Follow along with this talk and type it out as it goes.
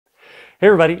Hey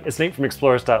everybody, it's Nate from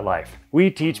explorist.life. We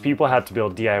teach people how to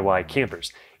build DIY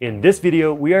campers. In this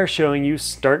video, we are showing you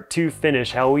start to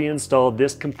finish how we installed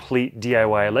this complete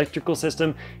DIY electrical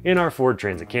system in our Ford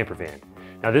Transit camper van.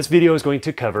 Now this video is going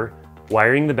to cover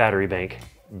wiring the battery bank,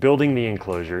 building the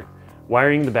enclosure,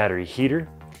 wiring the battery heater,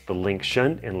 the lynx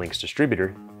shunt and lynx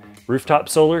distributor, rooftop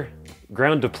solar,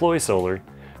 ground deploy solar,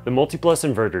 the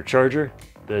MultiPlus inverter charger,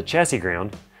 the chassis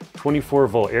ground,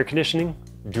 24-volt air conditioning,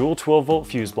 dual 12-volt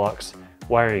fuse blocks,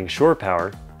 wiring shore power,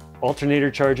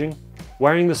 alternator charging,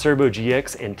 wiring the Cerbo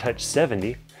GX and Touch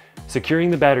 70,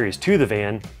 securing the batteries to the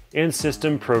van, and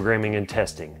system programming and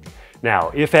testing.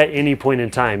 Now, if at any point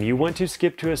in time you want to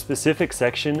skip to a specific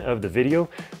section of the video,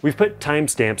 we've put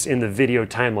timestamps in the video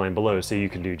timeline below so you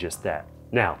can do just that.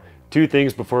 Now, two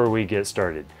things before we get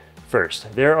started. First,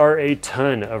 there are a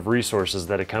ton of resources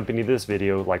that accompany this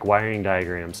video, like wiring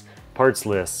diagrams, parts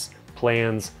lists,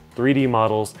 plans, 3D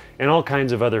models, and all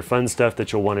kinds of other fun stuff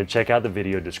that you'll want to check out the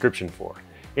video description for.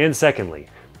 And secondly,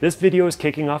 this video is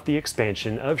kicking off the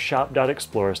expansion of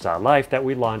shop.explorist.life that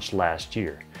we launched last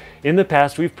year. In the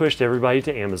past, we've pushed everybody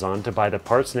to Amazon to buy the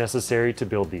parts necessary to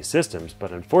build these systems,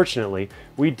 but unfortunately,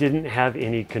 we didn't have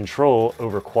any control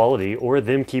over quality or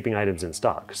them keeping items in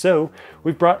stock. So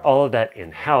we've brought all of that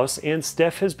in-house, and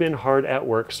Steph has been hard at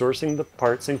work sourcing the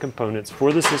parts and components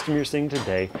for the system you're seeing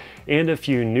today, and a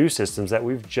few new systems that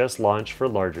we've just launched for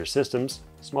larger systems,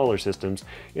 smaller systems,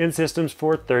 and systems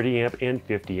for 30 amp and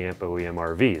 50 amp OEM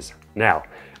RVs. Now,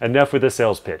 enough with the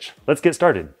sales pitch. Let's get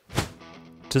started.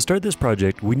 To start this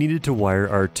project, we needed to wire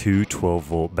our two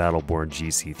 12-volt Battleborn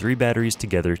GC3 batteries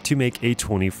together to make a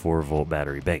 24-volt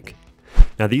battery bank.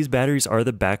 Now these batteries are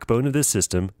the backbone of this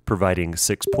system, providing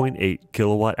 6.8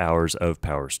 kilowatt hours of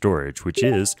power storage, which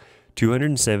is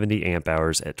 270 amp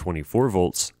hours at 24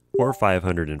 volts or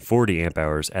 540 amp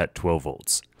hours at 12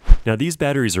 volts. Now these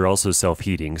batteries are also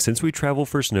self-heating since we travel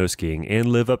for snow skiing and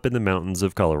live up in the mountains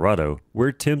of Colorado,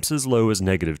 where temps as low as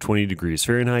 -20 degrees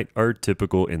Fahrenheit are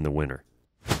typical in the winter.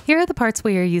 Here are the parts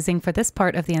we are using for this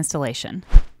part of the installation.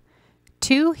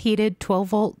 Two heated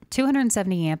 12-volt,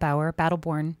 270 amp hour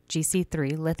Battleborn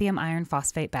GC3 lithium iron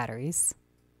phosphate batteries.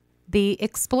 The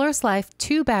explorist.life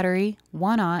 2-battery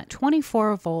 1-aught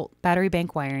 24-volt battery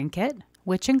bank wiring kit,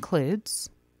 which includes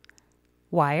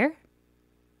wire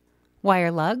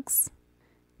lugs,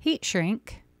 heat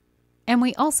shrink, and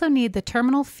we also need the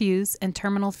terminal fuse and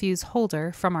terminal fuse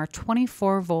holder from our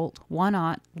 24-volt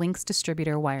 1-aught lynx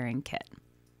distributor wiring kit.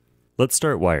 Let's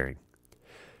start wiring.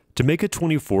 To make a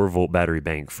 24-volt battery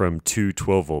bank from two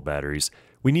 12-volt batteries,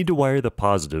 we need to wire the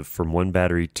positive from one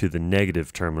battery to the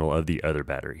negative terminal of the other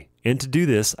battery. And to do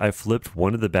this, I flipped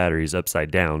one of the batteries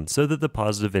upside down so that the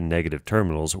positive and negative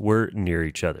terminals were near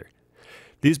each other.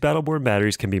 These Battleborn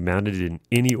batteries can be mounted in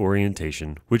any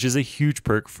orientation, which is a huge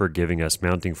perk for giving us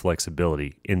mounting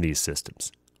flexibility in these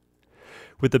systems.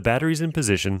 With the batteries in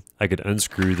position, I could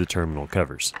unscrew the terminal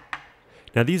covers.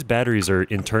 Now these batteries are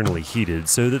internally heated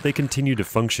so that they continue to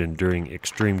function during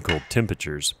extreme cold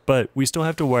temperatures, but we still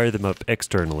have to wire them up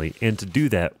externally, and to do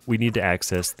that, we need to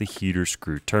access the heater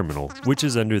screw terminal, which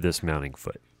is under this mounting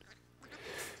foot.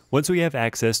 Once we have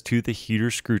access to the heater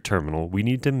screw terminal, we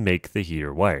need to make the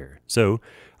heater wire. So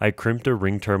I crimped a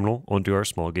ring terminal onto our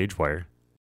small gauge wire,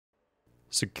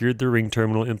 secured the ring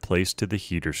terminal in place to the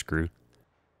heater screw,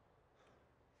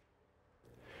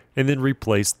 and then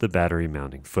replaced the battery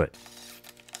mounting foot.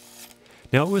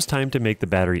 Now it was time to make the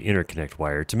battery interconnect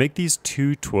wire to make these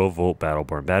two 12-volt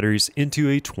Battleborn batteries into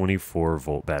a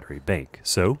 24-volt battery bank.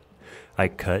 So I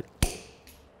cut,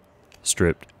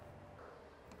 stripped,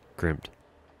 crimped,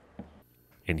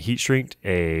 and heat shrinked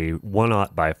a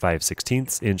 1-aught by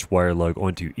 5/16 inch wire lug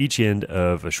onto each end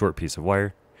of a short piece of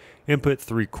wire and put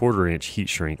 3/4 inch heat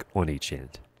shrink on each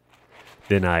end.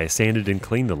 Then I sanded and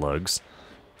cleaned the lugs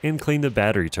and cleaned the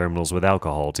battery terminals with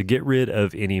alcohol to get rid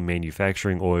of any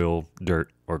manufacturing oil,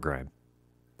 dirt, or grime.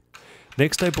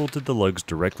 Next, I bolted the lugs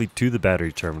directly to the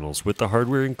battery terminals with the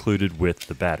hardware included with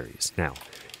the batteries. Now,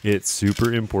 it's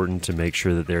super important to make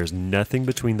sure that there is nothing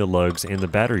between the lugs and the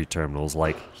battery terminals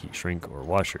like heat shrink or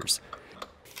washers,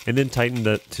 and then tighten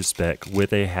that to spec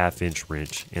with a 1/2 inch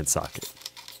wrench and socket.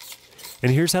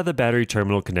 And here's how the battery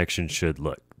terminal connection should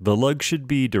look. The lug should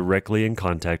be directly in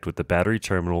contact with the battery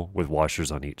terminal with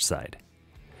washers on each side.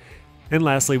 And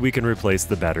lastly, we can replace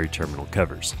the battery terminal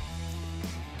covers.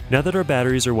 Now that our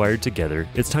batteries are wired together,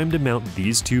 it's time to mount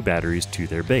these two batteries to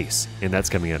their base, and that's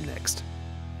coming up next.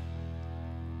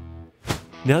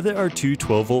 Now that our two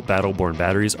 12-volt Battleborn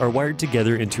batteries are wired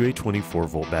together into a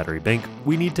 24-volt battery bank,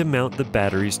 we need to mount the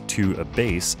batteries to a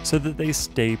base so that they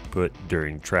stay put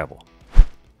during travel.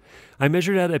 I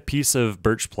measured out a piece of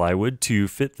birch plywood to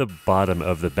fit the bottom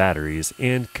of the batteries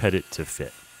and cut it to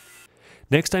fit.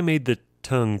 Next, I made the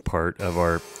tongue part of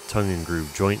our tongue and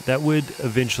groove joint that would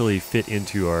eventually fit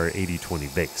into our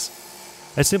 80/20 base.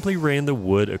 I simply ran the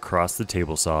wood across the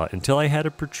table saw until I had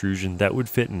a protrusion that would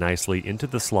fit nicely into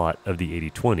the slot of the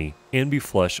 80/20 and be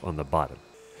flush on the bottom.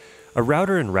 A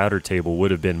router and router table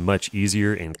would have been much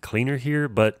easier and cleaner here,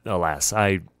 but alas,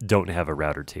 I don't have a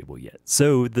router table yet.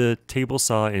 So the table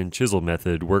saw and chisel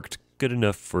method worked good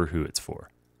enough for who it's for.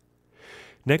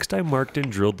 Next, I marked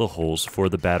and drilled the holes for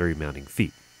the battery mounting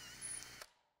feet.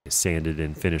 I sanded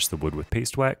and finished the wood with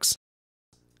paste wax.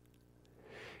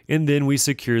 And then we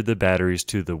secured the batteries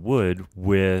to the wood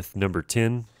with number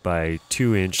 10 by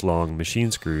 2-inch long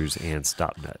machine screws and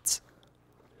stop nuts.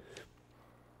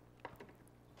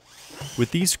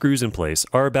 With these screws in place,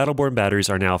 our Battleborn batteries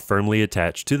are now firmly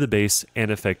attached to the base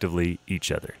and effectively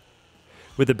each other.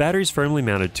 With the batteries firmly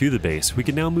mounted to the base, we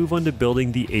can now move on to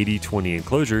building the 80/20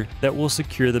 enclosure that will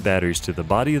secure the batteries to the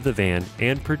body of the van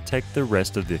and protect the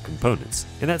rest of the components,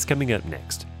 and that's coming up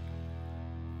next.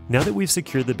 Now that we've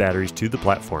secured the batteries to the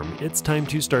platform, it's time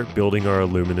to start building our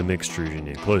aluminum extrusion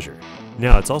enclosure.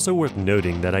 Now, it's also worth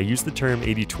noting that I use the term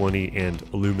 80/20 and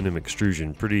aluminum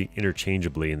extrusion pretty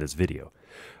interchangeably in this video.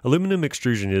 Aluminum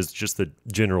extrusion is just the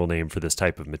general name for this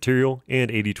type of material,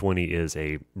 and 80/20 is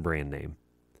a brand name.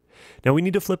 Now we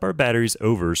need to flip our batteries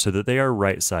over so that they are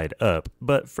right side up,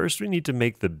 but first we need to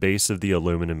make the base of the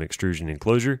aluminum extrusion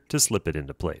enclosure to slip it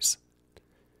into place.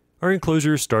 Our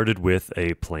enclosure started with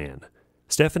a plan.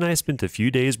 Steph and I spent a few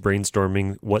days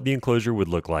brainstorming what the enclosure would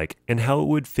look like and how it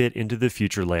would fit into the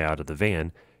future layout of the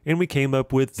van, and we came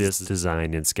up with this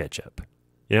design in SketchUp.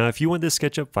 Now, if you want this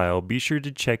SketchUp file, be sure to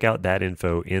check out that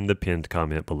info in the pinned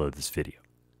comment below this video.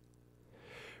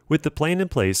 With the plan in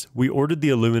place, we ordered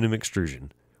the aluminum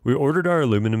extrusion. We ordered our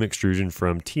aluminum extrusion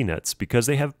from T-Nuts because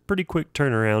they have pretty quick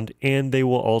turnaround and they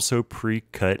will also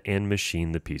pre-cut and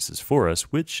machine the pieces for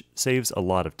us, which saves a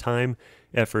lot of time,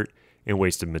 effort, and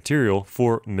wasted material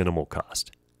for minimal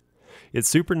cost. It's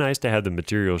super nice to have the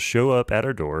materials show up at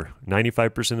our door,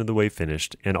 95% of the way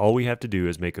finished, and all we have to do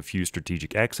is make a few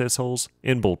strategic access holes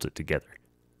and bolt it together.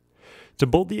 To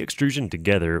bolt the extrusion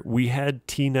together, we had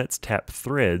T-Nuts tap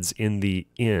threads in the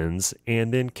ends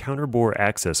and then counterbore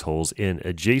access holes in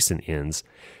adjacent ends,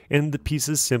 and the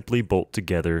pieces simply bolt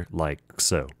together like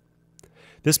so.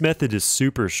 This method is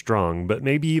super strong, but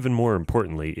maybe even more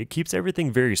importantly, it keeps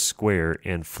everything very square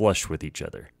and flush with each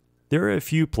other. There are a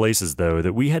few places though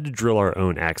that we had to drill our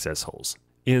own access holes.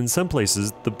 In some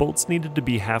places, the bolts needed to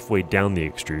be halfway down the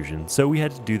extrusion, so we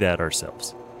had to do that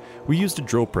ourselves. We used a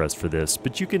drill press for this,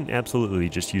 but you can absolutely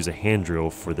just use a hand drill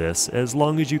for this as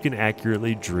long as you can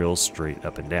accurately drill straight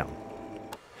up and down.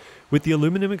 With the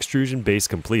aluminum extrusion base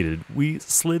completed, we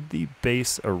slid the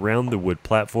base around the wood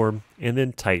platform and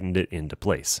then tightened it into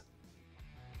place.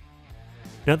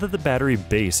 Now that the battery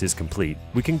base is complete,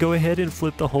 we can go ahead and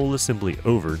flip the whole assembly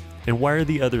over and wire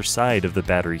the other side of the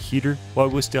battery heater while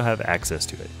we still have access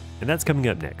to it, and that's coming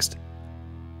up next.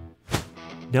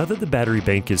 Now that the battery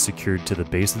bank is secured to the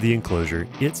base of the enclosure,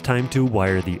 it's time to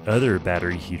wire the other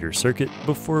battery heater circuit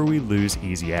before we lose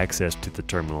easy access to the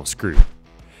terminal screw.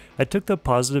 I took the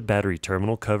positive battery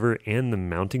terminal cover and the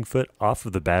mounting foot off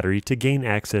of the battery to gain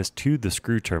access to the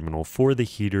screw terminal for the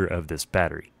heater of this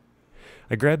battery.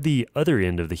 I grabbed the other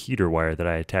end of the heater wire that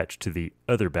I attached to the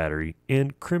other battery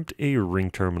and crimped a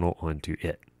ring terminal onto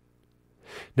it.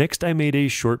 Next, I made a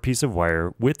short piece of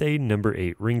wire with a number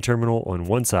 8 ring terminal on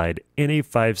one side and a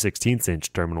 5/16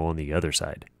 inch terminal on the other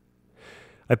side.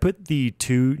 I put the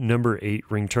two number 8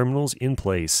 ring terminals in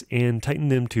place and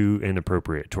tightened them to an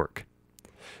appropriate torque.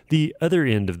 The other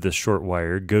end of the short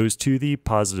wire goes to the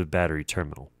positive battery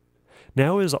terminal.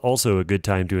 Now is also a good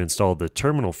time to install the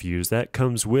terminal fuse that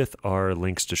comes with our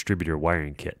Lynx distributor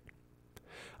wiring kit.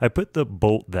 I put the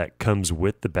bolt that comes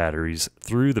with the batteries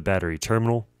through the battery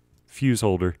terminal, fuse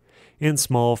holder, and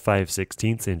small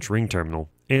 5/16 inch ring terminal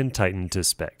and tightened to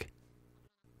spec.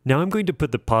 Now I'm going to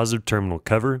put the positive terminal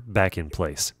cover back in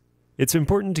place. It's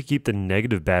important to keep the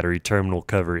negative battery terminal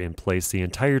cover in place the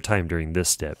entire time during this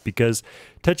step because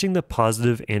touching the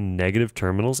positive and negative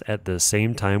terminals at the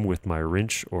same time with my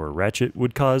wrench or ratchet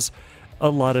would cause a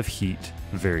lot of heat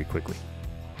very quickly.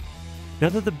 Now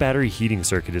that the battery heating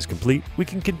circuit is complete, we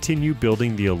can continue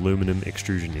building the aluminum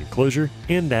extrusion enclosure,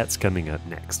 and that's coming up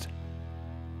next.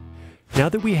 Now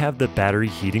that we have the battery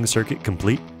heating circuit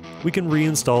complete, we can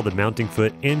reinstall the mounting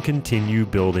foot and continue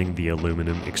building the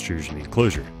aluminum extrusion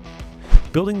enclosure.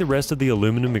 Building the rest of the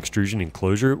aluminum extrusion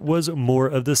enclosure was more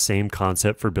of the same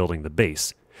concept for building the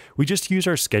base. We just use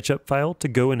our SketchUp file to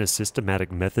go in a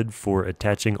systematic method for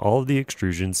attaching all of the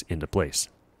extrusions into place.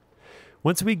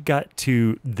 Once we got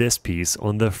to this piece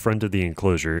on the front of the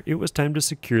enclosure, it was time to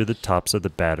secure the tops of the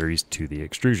batteries to the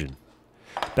extrusion.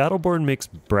 Battleborn makes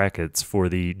brackets for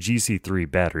the GC3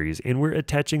 batteries, and we're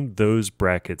attaching those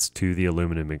brackets to the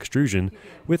aluminum extrusion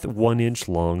with 1-inch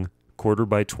long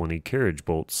 1/4x20 carriage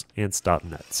bolts and stop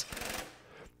nuts.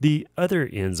 The other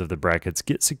ends of the brackets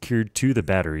get secured to the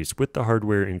batteries with the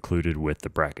hardware included with the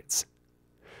brackets.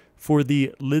 For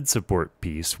the lid support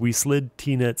piece, we slid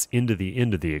T-nuts into the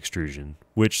end of the extrusion,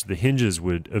 which the hinges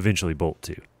would eventually bolt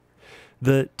to.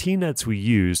 The T-nuts we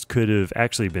used could have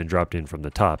actually been dropped in from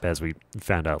the top, as we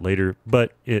found out later,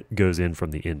 but it goes in from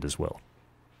the end as well.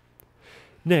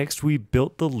 Next, we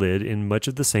built the lid in much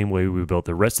of the same way we built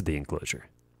the rest of the enclosure.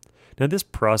 Now this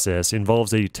process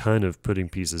involves a ton of putting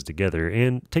pieces together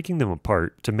and taking them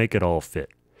apart to make it all fit.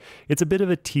 It's a bit of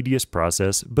a tedious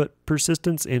process, but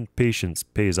persistence and patience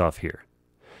pays off here.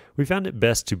 We found it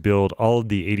best to build all of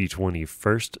the 80/20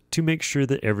 first to make sure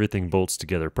that everything bolts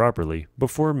together properly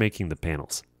before making the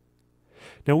panels.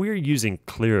 Now we are using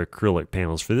clear acrylic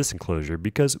panels for this enclosure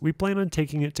because we plan on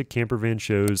taking it to camper van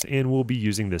shows and we'll be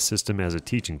using this system as a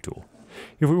teaching tool.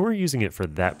 If we weren't using it for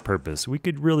that purpose, we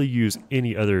could really use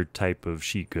any other type of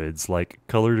sheet goods like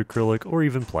colored acrylic or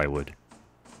even plywood.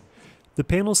 The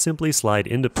panels simply slide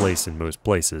into place in most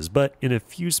places, but in a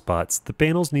few spots, the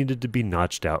panels needed to be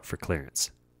notched out for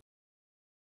clearance.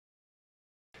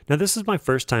 Now this is my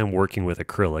first time working with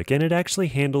acrylic, and it actually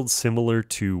handled similar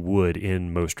to wood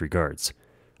in most regards.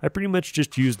 I pretty much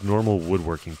just used normal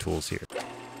woodworking tools here.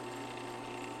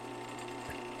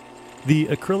 The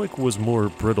acrylic was more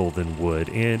brittle than wood,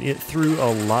 and it threw a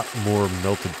lot more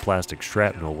melted plastic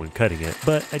shrapnel when cutting it,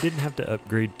 but I didn't have to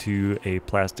upgrade to a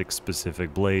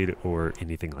plastic-specific blade or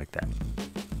anything like that.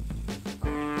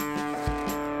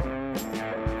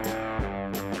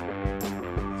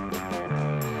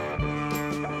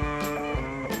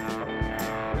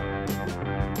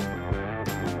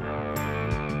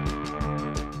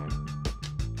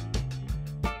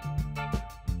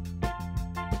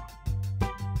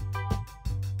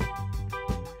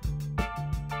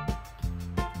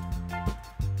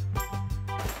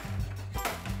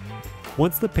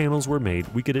 Once the panels were made,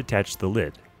 we could attach the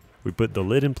lid. We put the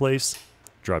lid in place,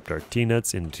 dropped our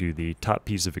T-nuts into the top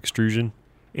piece of extrusion,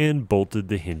 and bolted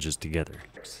the hinges together.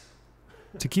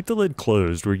 To keep the lid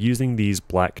closed, we're using these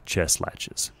black chest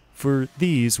latches. For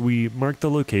these, we marked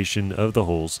the location of the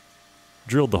holes,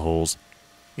 drilled the holes,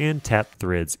 and tapped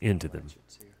threads into them,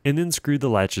 and then screwed the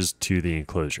latches to the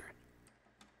enclosure.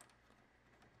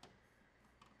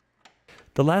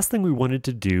 The last thing we wanted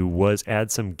to do was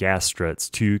add some gas struts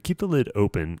to keep the lid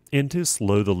open and to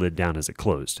slow the lid down as it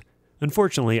closed.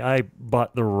 Unfortunately, I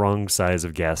bought the wrong size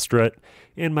of gas strut,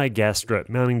 and my gas strut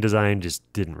mounting design just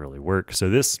didn't really work, so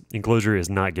this enclosure is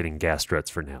not getting gas struts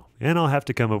for now, and I'll have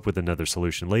to come up with another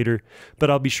solution later,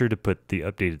 but I'll be sure to put the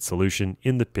updated solution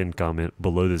in the pinned comment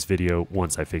below this video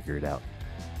once I figure it out.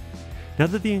 Now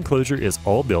that the enclosure is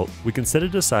all built, we can set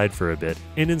it aside for a bit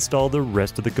and install the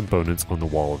rest of the components on the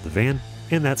wall of the van,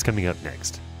 and that's coming up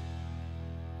next.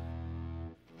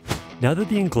 Now that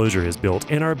the enclosure is built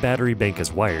and our battery bank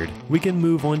is wired, we can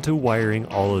move on to wiring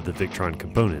all of the Victron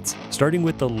components, starting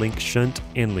with the lynx shunt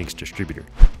and lynx distributor.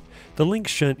 The lynx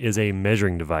shunt is a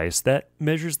measuring device that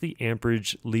measures the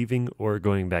amperage leaving or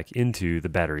going back into the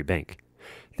battery bank.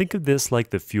 Think of this like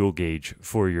the fuel gauge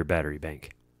for your battery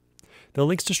bank. The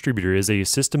lynx distributor is a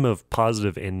system of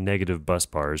positive and negative bus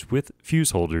bars with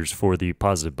fuse holders for the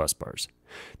positive bus bars.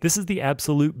 This is the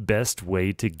absolute best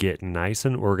way to get nice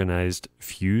and organized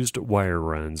fused wire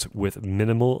runs with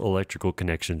minimal electrical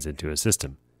connections into a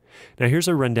system. Now here's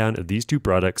a rundown of these two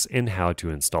products and how to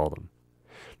install them.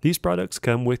 These products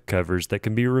come with covers that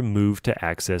can be removed to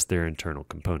access their internal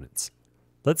components.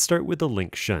 Let's start with the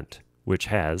lynx shunt, which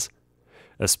has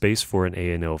a space for an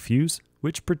A&L fuse,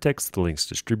 which protects the lynx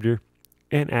distributor,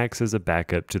 and acts as a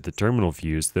backup to the terminal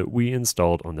fuse that we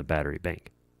installed on the battery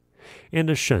bank. And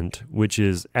a shunt, which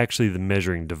is actually the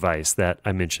measuring device that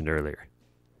I mentioned earlier.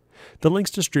 The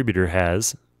lynx distributor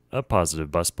has a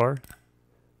positive bus bar,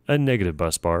 a negative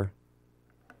bus bar,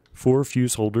 4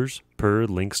 fuse holders per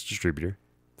lynx distributor,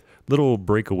 little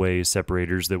breakaway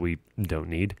separators that we don't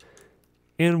need,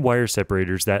 and wire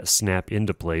separators that snap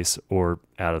into place or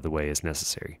out of the way as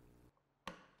necessary.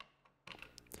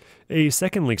 A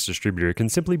second lynx distributor can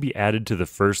simply be added to the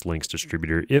first lynx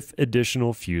distributor if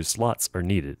additional fuse slots are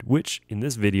needed, which in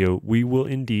this video we will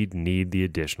indeed need the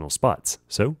additional spots.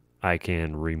 So I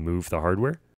can remove the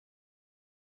hardware,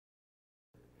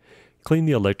 clean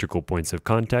the electrical points of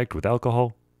contact with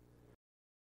alcohol,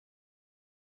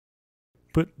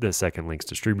 put the second lynx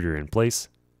distributor in place,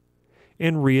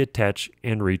 and reattach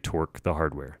and retorque the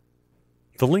hardware.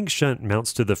 The lynx shunt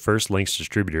mounts to the first lynx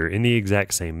distributor in the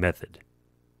exact same method.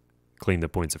 Clean the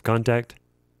points of contact,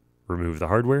 remove the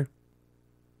hardware,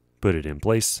 put it in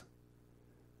place,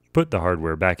 put the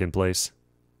hardware back in place,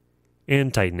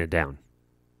 and tighten it down.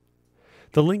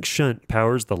 The lynx shunt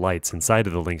powers the lights inside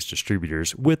of the lynx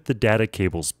distributors with the data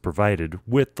cables provided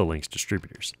with the lynx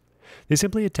distributors. They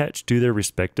simply attach to their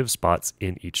respective spots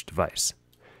in each device.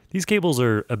 These cables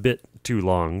are a bit too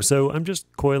long, so I'm just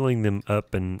coiling them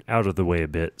up and out of the way a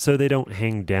bit so they don't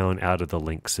hang down out of the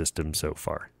lynx system so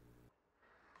far.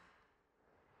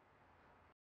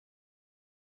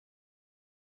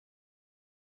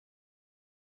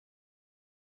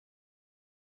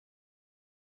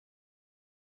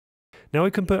 Now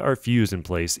we can put our fuse in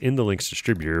place in the lynx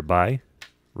distributor by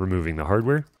removing the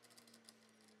hardware,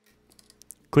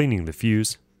 cleaning the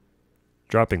fuse,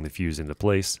 dropping the fuse into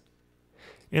place,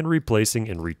 and replacing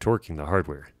and retorquing the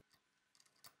hardware.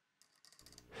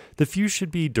 The fuse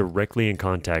should be directly in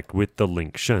contact with the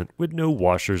lynx shunt with no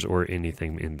washers or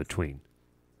anything in between.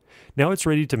 Now it's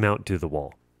ready to mount to the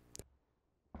wall.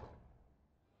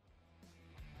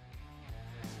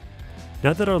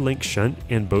 Now that our lynx shunt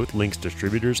and both lynx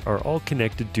distributors are all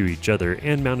connected to each other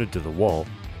and mounted to the wall,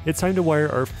 it's time to wire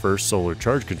our first solar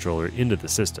charge controller into the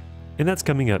system. And that's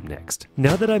coming up next.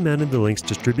 Now that I mounted the lynx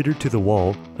distributor to the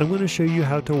wall, I'm going to show you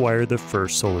how to wire the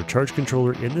first solar charge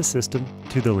controller in the system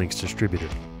to the lynx distributor.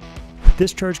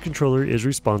 This charge controller is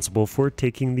responsible for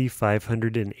taking the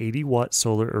 580 watt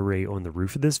solar array on the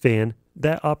roof of this van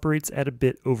that operates at a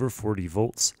bit over 40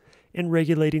 volts and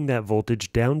regulating that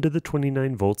voltage down to the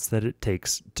 29 volts that it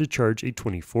takes to charge a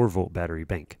 24 volt battery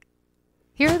bank.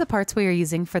 Here are the parts we are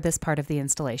using for this part of the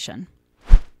installation.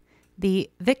 The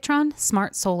Victron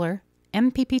Smart Solar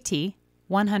MPPT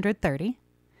 130,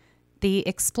 the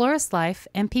explorist.life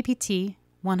MPPT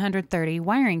 130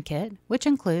 wiring kit, which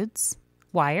includes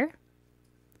wire,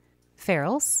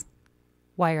 ferrules,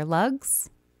 wire lugs,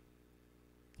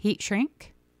 heat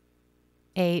shrink,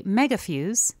 a mega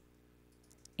fuse,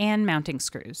 and mounting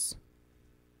screws.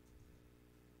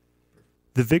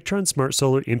 The Victron Smart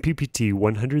Solar MPPT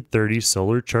 130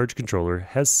 solar charge controller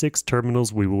has 6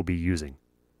 terminals we will be using: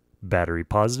 battery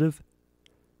positive,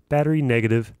 battery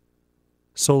negative,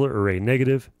 solar array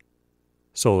negative,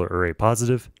 solar array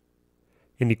positive,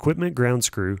 an equipment ground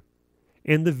screw,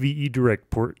 and the VE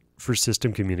direct port for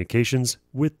system communications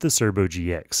with the Cerbo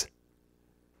GX.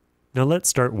 Now let's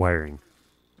start wiring.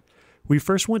 We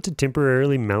first want to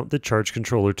temporarily mount the charge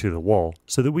controller to the wall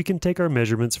so that we can take our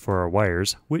measurements for our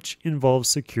wires, which involves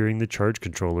securing the charge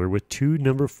controller with 2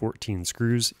 number 14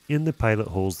 screws in the pilot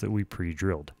holes that we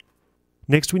pre-drilled.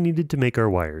 Next, we needed to make our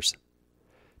wires.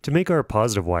 To make our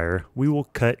positive wire, we will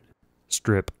cut,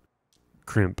 strip,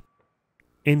 crimp,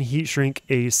 and heat shrink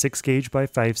a 6 gauge by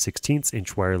 5/16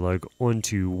 inch wire lug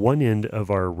onto one end of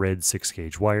our red 6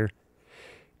 gauge wire,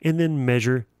 and then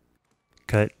measure,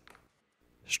 cut,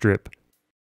 strip,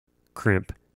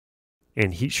 crimp,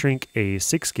 and heat shrink a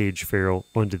 6 gauge ferrule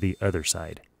onto the other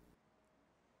side.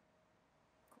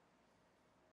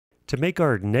 To make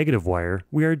our negative wire,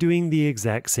 we are doing the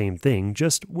exact same thing,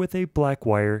 just with a black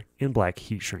wire and black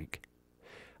heat shrink.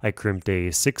 I crimped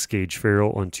a 6 gauge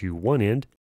ferrule onto one end,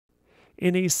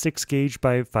 and a 6 gauge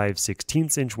by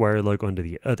 5/16 inch wire lug onto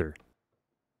the other,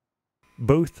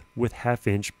 both with 1/2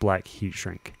 inch black heat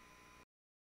shrink.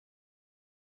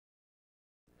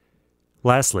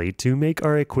 Lastly, to make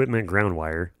our equipment ground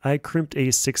wire, I crimped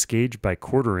a 6 gauge by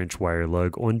 1/4 inch wire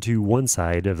lug onto one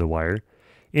side of the wire,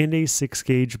 and a 6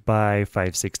 gauge by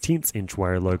 5/16 inch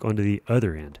wire lug onto the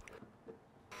other end,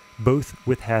 both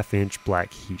with 1/2 inch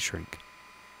black heat shrink.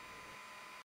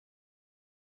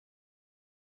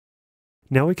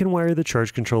 Now we can wire the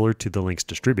charge controller to the lynx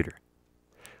distributor.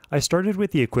 I started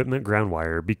with the equipment ground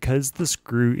wire because the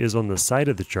screw is on the side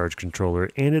of the charge controller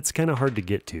and it's kind of hard to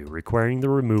get to, requiring the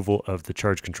removal of the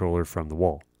charge controller from the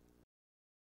wall.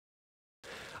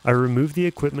 I removed the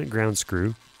equipment ground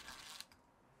screw,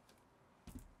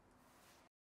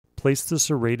 placed the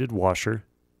serrated washer,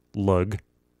 lug,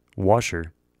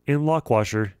 washer, and lock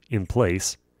washer in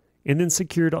place, and then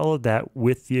secured all of that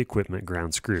with the equipment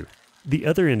ground screw. The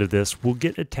other end of this will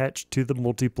get attached to the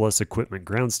MultiPlus equipment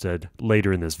ground stud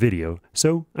later in this video,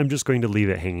 so I'm just going to leave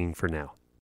it hanging for now.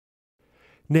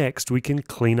 Next, we can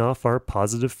clean off our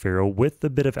positive ferrule with a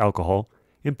bit of alcohol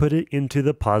and put it into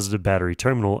the positive battery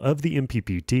terminal of the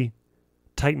MPPT,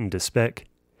 tighten to spec,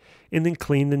 and then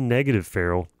clean the negative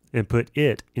ferrule and put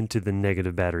it into the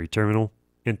negative battery terminal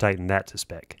and tighten that to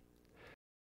spec.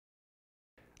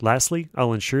 Lastly,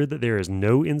 I'll ensure that there is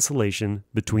no insulation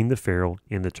between the ferrule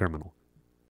and the terminal.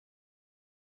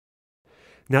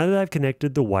 Now that I've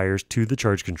connected the wires to the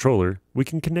charge controller, we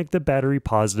can connect the battery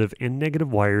positive and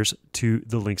negative wires to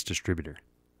the Lynx distributor.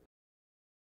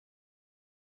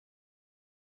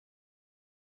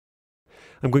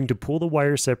 I'm going to pull the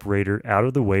wire separator out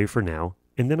of the way for now,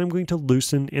 and then I'm going to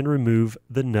loosen and remove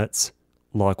the nuts,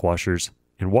 lock washers,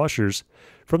 and washers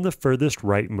from the furthest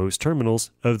rightmost terminals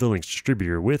of the Lynx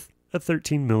distributor with a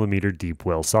 13mm deep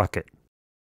well socket.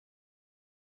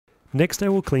 Next, I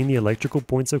will clean the electrical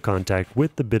points of contact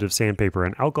with the bit of sandpaper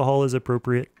and alcohol as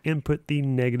appropriate and put the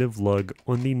negative lug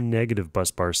on the negative bus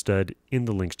bar stud in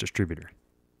the Lynx distributor.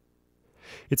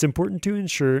 It's important to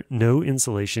ensure no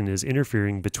insulation is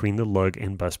interfering between the lug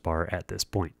and bus bar at this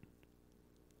point.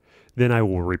 Then I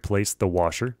will replace the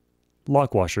washer,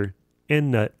 lock washer,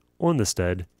 and nut on the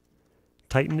stud,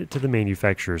 tighten it to the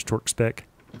manufacturer's torque spec,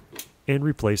 and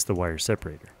replace the wire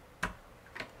separator.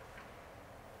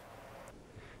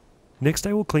 Next,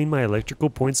 I will clean my electrical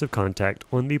points of contact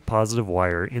on the positive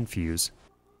wire and fuse,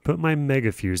 put my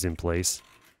mega fuse in place,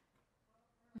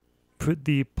 put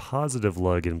the positive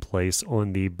lug in place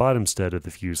on the bottom stud of the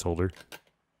fuse holder,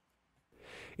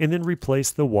 and then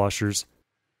replace the washers,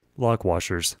 lock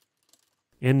washers,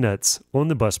 and nuts on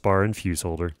the bus bar and fuse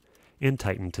holder, and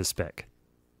tighten to spec.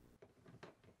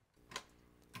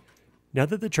 Now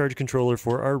that the charge controller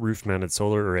for our roof-mounted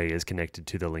solar array is connected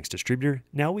to the Lynx distributor,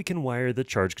 now we can wire the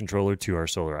charge controller to our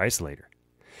solar isolator.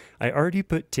 I already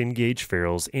put 10-gauge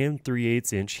ferrules and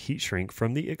 3/8" heat shrink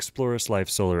from the explorist.life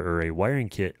solar array wiring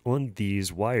kit on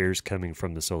these wires coming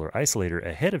from the solar isolator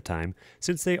ahead of time,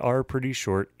 since they are pretty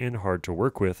short and hard to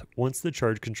work with once the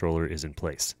charge controller is in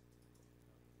place.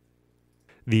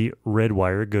 The red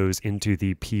wire goes into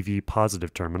the PV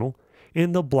positive terminal,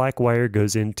 and the black wire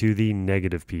goes into the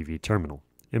negative PV terminal,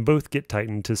 and both get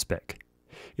tightened to spec.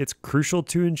 It's crucial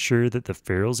to ensure that the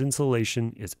ferrule's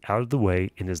insulation is out of the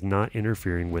way and is not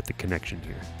interfering with the connection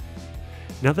here.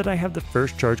 Now that I have the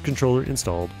first charge controller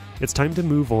installed, it's time to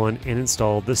move on and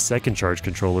install the second charge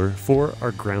controller for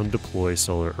our ground deploy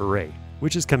solar array,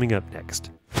 which is coming up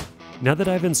next. Now that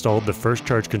I've installed the first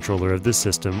charge controller of this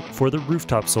system for the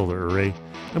rooftop solar array,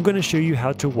 I'm going to show you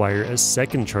how to wire a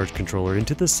second charge controller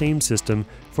into the same system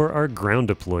for our ground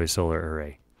deploy solar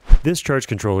array. This charge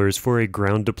controller is for a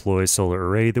ground deploy solar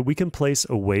array that we can place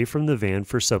away from the van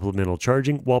for supplemental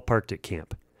charging while parked at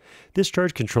camp. This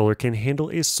charge controller can handle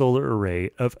a solar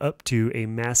array of up to a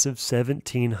massive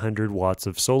 1700 watts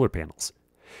of solar panels.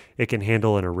 It can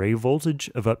handle an array voltage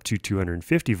of up to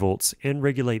 250 volts and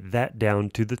regulate that down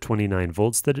to the 29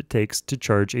 volts that it takes to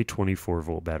charge a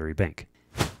 24-volt battery bank.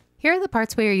 Here are the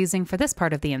parts we are using for this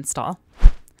part of the install.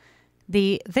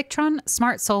 The Victron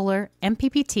Smart Solar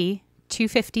MPPT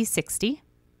 25060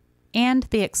 and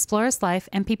the explorist.life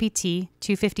MPPT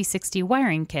 25060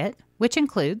 wiring kit, which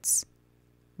includes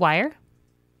wire,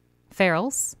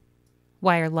 ferrules,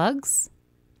 wire lugs,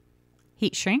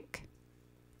 heat shrink,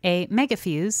 a mega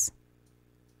fuse,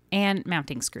 and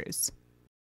mounting screws.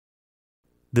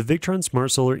 The Victron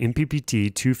Smart Solar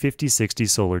MPPT 25060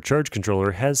 solar charge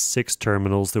controller has 6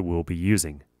 terminals that we'll be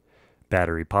using: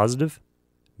 battery positive,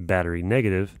 battery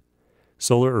negative,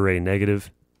 solar array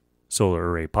negative,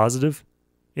 solar array positive,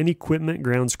 an equipment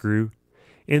ground screw,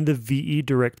 and the VE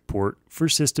direct port for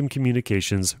system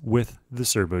communications with the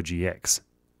Cerbo GX.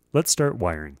 Let's start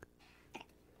wiring.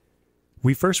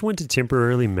 We first want to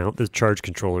temporarily mount the charge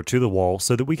controller to the wall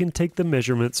so that we can take the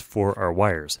measurements for our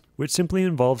wires, which simply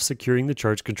involves securing the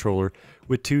charge controller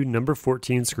with 2 number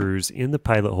 14 screws in the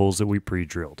pilot holes that we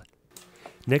pre-drilled.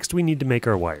 Next, we need to make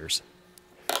our wires.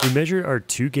 We measured our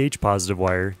 2-gauge positive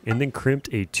wire and then crimped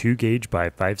a 2-gauge by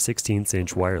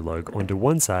 5/16" wire lug onto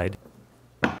one side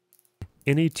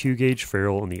and a 2-gauge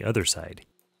ferrule on the other side.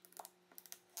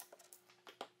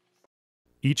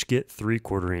 Each get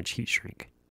 3/4" heat shrink.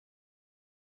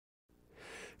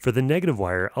 For the negative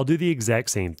wire, I'll do the exact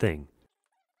same thing.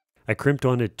 I crimped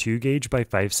on a 2-gauge by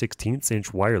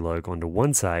 5/16" wire lug onto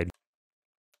one side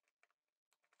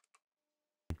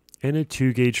and a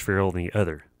 2-gauge ferrule on the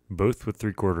other, both with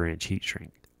 3/4" heat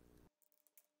shrink.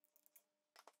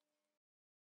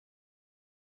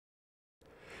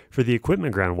 For the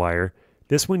equipment ground wire,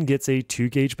 this one gets a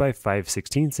 2-gauge by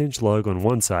 5/16" lug on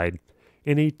one side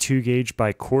and a 2-gauge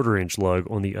by 1/4" lug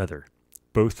on the other,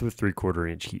 both with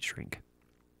 3/4" heat shrink.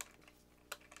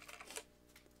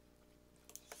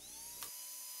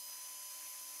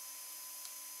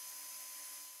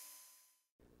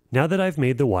 Now that I've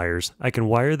made the wires, I can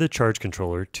wire the charge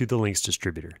controller to the Lynx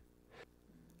distributor.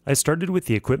 I started with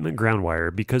the equipment ground wire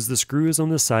because the screw is on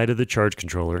the side of the charge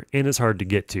controller and is hard to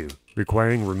get to,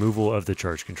 requiring removal of the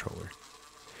charge controller.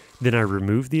 Then I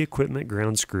removed the equipment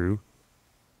ground screw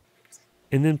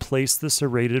and then placed the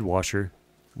serrated washer,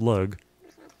 lug,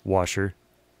 washer,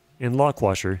 and lock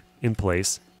washer in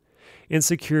place, and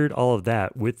secured all of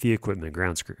that with the equipment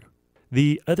ground screw.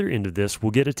 The other end of this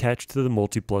will get attached to the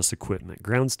MultiPlus equipment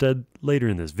ground stud later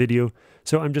in this video,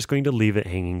 so I'm just going to leave it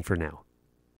hanging for now.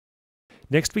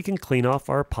 Next, we can clean off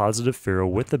our positive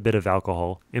ferrule with a bit of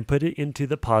alcohol and put it into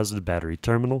the positive battery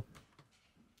terminal,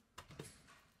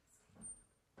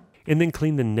 and then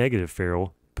clean the negative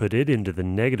ferrule, put it into the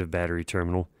negative battery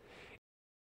terminal,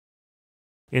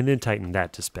 and then tighten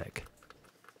that to spec.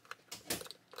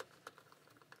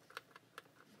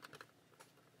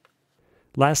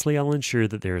 Lastly, I'll ensure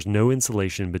that there is no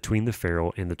insulation between the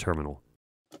ferrule and the terminal.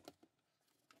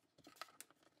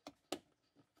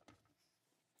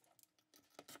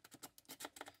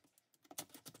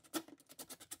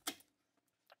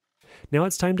 Now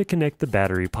it's time to connect the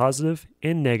battery positive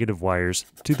and negative wires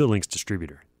to the Lynx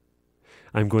distributor.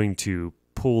 I'm going to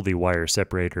pull the wire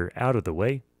separator out of the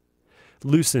way,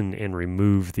 loosen and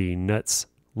remove the nuts,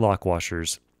 lock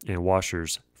washers, and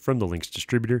washers from the Lynx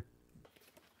distributor,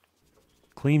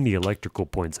 clean the electrical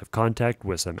points of contact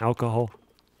with some alcohol,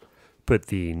 put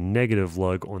the negative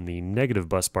lug on the negative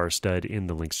bus bar stud in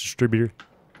the Lynx distributor,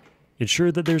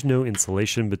 ensure that there's no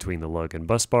insulation between the lug and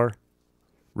bus bar,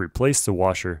 replace the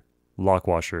washer, lock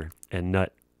washer, and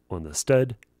nut on the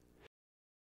stud,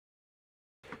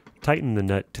 tighten the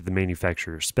nut to the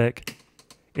manufacturer's spec,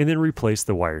 and then replace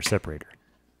the wire separator.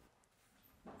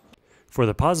 For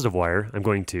the positive wire, I'm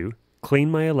going to clean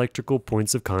my electrical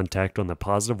points of contact on the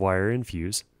positive wire and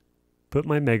fuse, put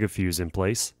my mega fuse in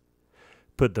place,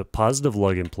 put the positive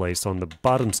lug in place on the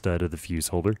bottom stud of the fuse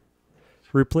holder,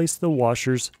 replace the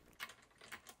washers,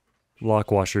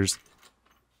 lock washers,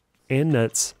 and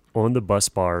nuts on the bus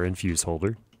bar and fuse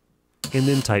holder, and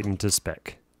then tighten to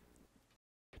spec.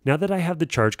 Now that I have the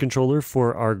charge controller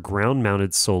for our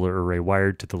ground-mounted solar array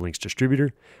wired to the Lynx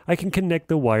distributor, I can connect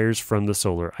the wires from the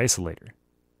solar isolator.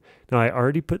 Now I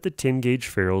already put the 10 gauge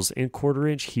ferrules and 1/4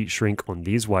 inch heat shrink on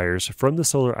these wires from the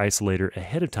solar isolator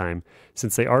ahead of time,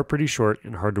 since they are pretty short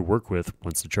and hard to work with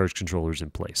once the charge controller is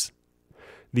in place.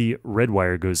 The red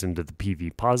wire goes into the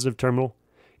PV positive terminal,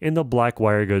 and the black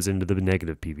wire goes into the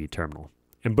negative PV terminal,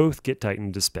 and both get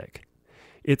tightened to spec.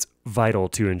 It's vital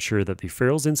to ensure that the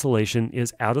ferrule's insulation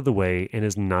is out of the way and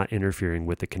is not interfering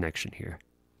with the connection here.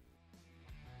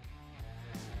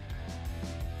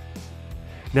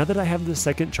 Now that I have the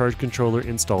second charge controller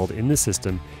installed in the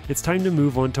system, it's time to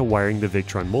move on to wiring the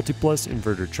Victron MultiPlus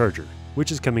inverter charger,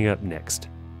 which is coming up next.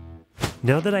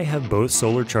 Now that I have both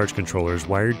solar charge controllers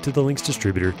wired to the Lynx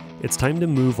distributor, it's time to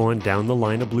move on down the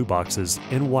line of blue boxes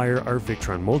and wire our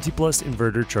Victron MultiPlus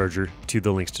inverter charger to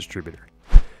the Lynx distributor.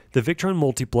 The Victron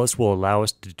MultiPlus will allow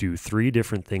us to do 3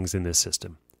 different things in this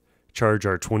system: charge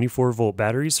our 24 volt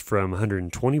batteries from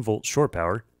 120 volt shore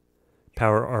power,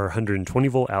 power our 120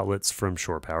 volt outlets from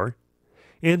shore power,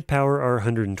 and power our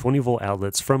 120 volt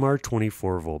outlets from our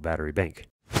 24 volt battery bank.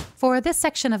 For this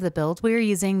section of the build, we are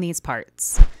using these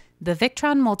parts: the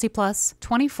Victron MultiPlus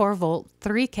 24 volt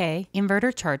 3K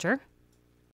inverter charger,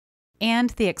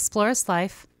 and the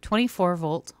explorist.life 24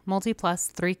 volt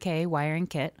MultiPlus 3K wiring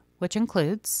kit, which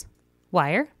includes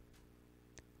wire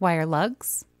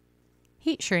lugs,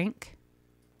 heat shrink,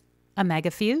 a mega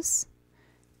fuse,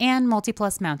 and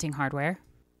MultiPlus mounting hardware.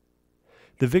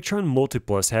 The Victron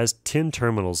MultiPlus has 10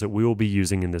 terminals that we will be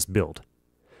using in this build: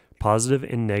 positive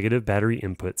and negative battery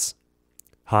inputs,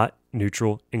 hot,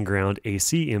 neutral, and ground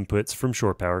AC inputs from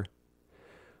shore power,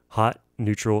 hot,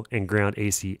 neutral, and ground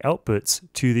AC outputs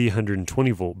to the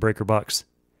 120 volt breaker box,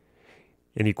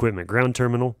 an equipment ground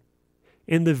terminal,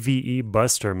 and the VE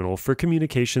bus terminal for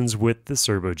communications with the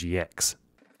Cerbo GX.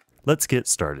 Let's get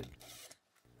started.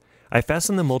 I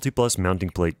fastened the MultiPlus mounting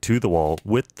plate to the wall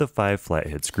with the 5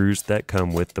 flathead screws that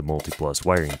come with the MultiPlus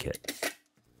wiring kit.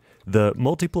 The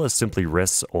MultiPlus simply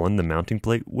rests on the mounting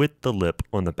plate with the lip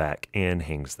on the back and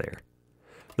hangs there.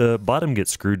 The bottom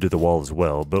gets screwed to the wall as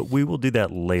well, but we will do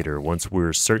that later once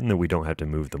we're certain that we don't have to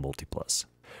move the MultiPlus.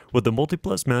 With the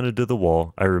MultiPlus mounted to the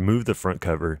wall, I removed the front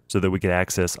cover so that we could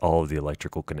access all of the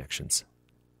electrical connections.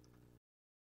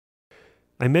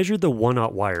 I measured the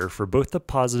 1/0 wire for both the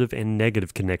positive and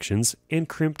negative connections and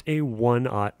crimped a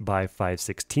 1/0 by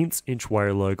 5/16 inch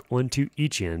wire lug onto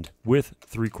each end with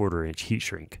 3/4 inch heat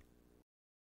shrink.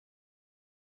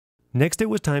 Next, it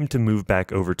was time to move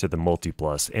back over to the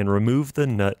MultiPlus and remove the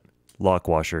nut, lock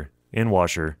washer, and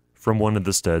washer from one of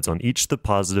the studs on each the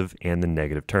positive and the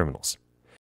negative terminals.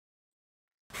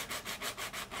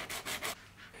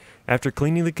 After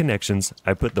cleaning the connections,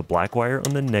 I put the black wire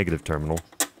on the negative terminal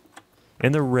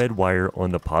and the red wire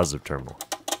on the positive terminal,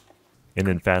 and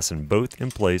then fastened both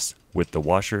in place with the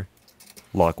washer,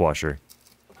 lock washer,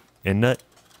 and nut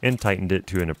and tightened it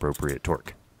to an appropriate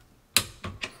torque.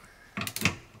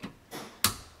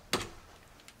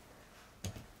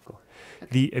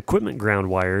 The equipment ground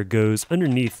wire goes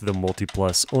underneath the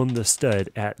MultiPlus on the stud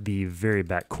at the very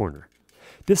back corner.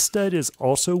 This stud is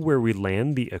also where we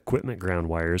land the equipment ground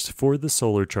wires for the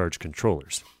solar charge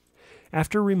controllers.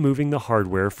 After removing the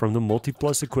hardware from the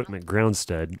MultiPlus equipment ground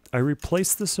stud, I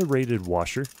replaced the serrated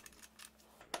washer,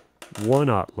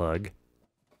 1/0 lug,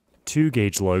 2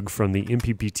 gauge lug from the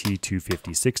MPPT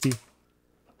 250/60,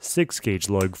 6 gauge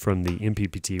lug from the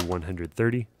MPPT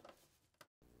 130,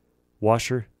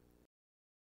 washer,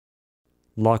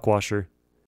 lock washer,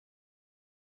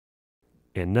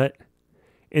 and nut,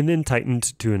 and then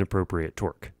tightened to an appropriate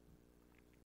torque.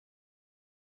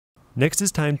 Next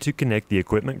is time to connect the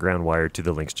equipment ground wire to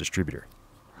the lynx distributor.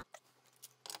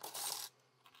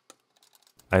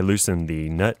 I loosen the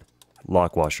nut,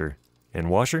 lock washer, and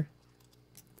washer,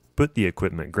 put the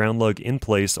equipment ground lug in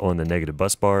place on the negative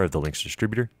bus bar of the lynx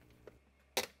distributor,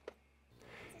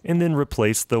 and then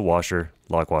replace the washer,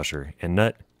 lock washer, and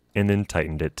nut, and then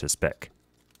tightened it to spec.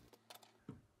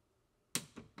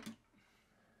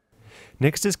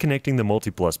 Next is connecting the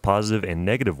MultiPlus positive and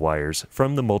negative wires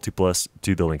from the MultiPlus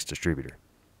to the lynx distributor.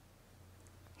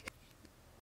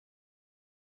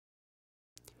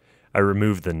 I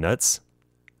remove the nuts,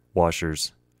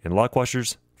 washers, and lock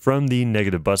washers from the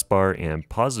negative bus bar and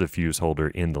positive fuse holder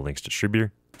in the lynx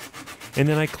distributor, and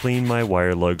then I clean my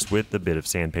wire lugs with a bit of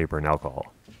sandpaper and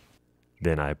alcohol.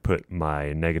 Then I put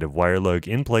my negative wire lug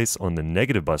in place on the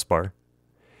negative bus bar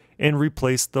and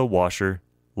replace the washer,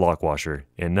 lock washer,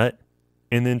 and nut,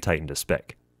 and then tighten to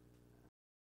spec.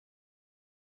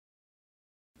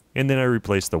 And then I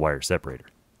replace the wire separator.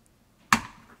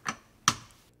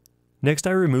 Next,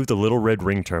 I remove the little red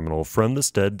ring terminal from the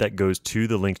stud that goes to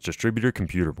the lynx distributor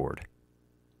computer board.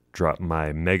 Drop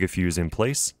my mega fuse in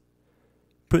place,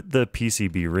 put the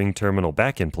PCB ring terminal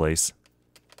back in place,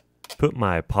 put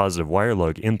my positive wire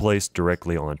lug in place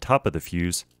directly on top of the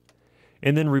fuse,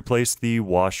 and then replace the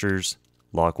washers,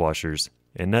 lock washers,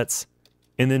 and nuts,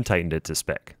 and then tightened it to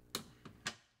spec.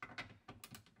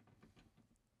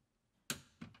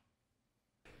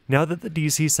 Now that the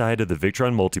DC side of the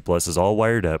Victron MultiPlus is all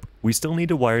wired up, we still need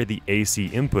to wire the AC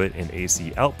input and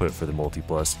AC output for the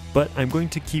MultiPlus, but I'm going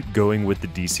to keep going with the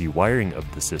DC wiring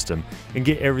of the system and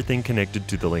get everything connected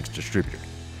to the lynx distributor.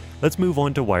 Let's move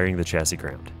on to wiring the chassis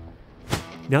ground.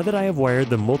 Now that I have wired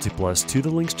the MultiPlus to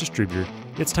the lynx distributor,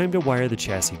 it's time to wire the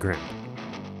chassis ground.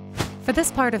 For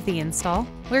this part of the install,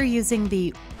 we're using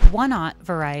the 1/0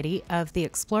 variety of the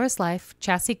explorist.life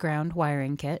chassis ground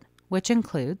wiring kit, which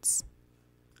includes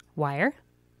wire,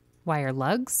 wire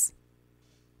lugs,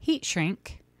 heat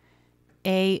shrink,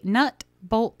 a nut,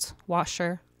 bolt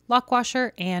washer, lock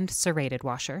washer, and serrated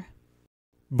washer.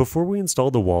 Before we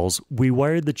installed the walls, we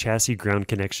wired the chassis ground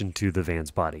connection to the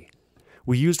van's body.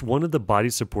 We used one of the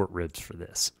body support ribs for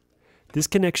this. This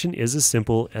connection is as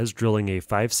simple as drilling a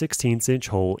 5/16 inch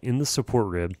hole in the support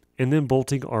rib and then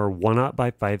bolting our 1/0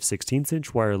 by 5/16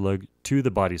 inch wire lug to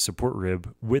the body support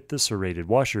rib with the serrated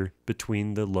washer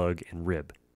between the lug and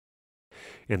rib.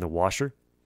 And the washer,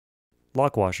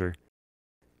 lock washer,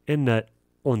 and nut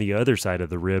on the other side of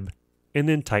the rib, and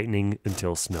then tightening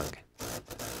until snug.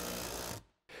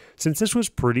 Since this was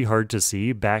pretty hard to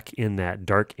see back in that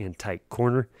dark and tight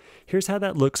corner, here's how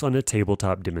that looks on a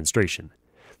tabletop demonstration.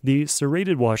 The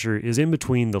serrated washer is in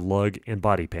between the lug and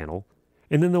body panel,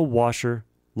 and then the washer,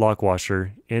 lock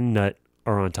washer, and nut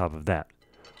are on top of that,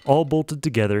 all bolted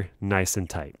together nice and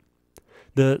tight.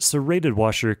 The serrated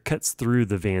washer cuts through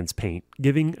the van's paint,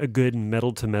 giving a good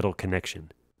metal-to-metal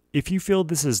connection. If you feel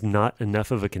this is not enough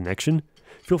of a connection,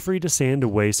 feel free to sand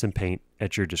away some paint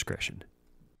at your discretion.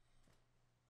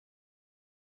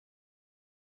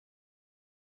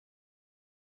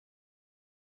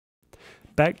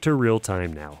 Back to real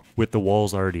time now, with the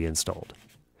walls already installed.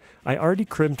 I already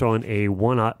crimped on a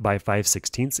 1/0 by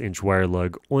 5/16 inch wire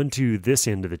lug onto this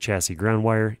end of the chassis ground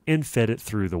wire and fed it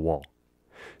through the wall.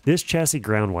 This chassis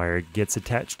ground wire gets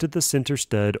attached to the center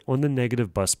stud on the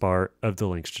negative bus bar of the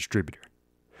lynx distributor.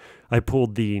 I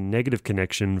pulled the negative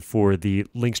connection for the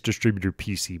lynx distributor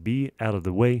PCB out of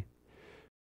the way,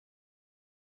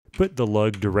 put the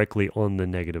lug directly on the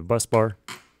negative bus bar,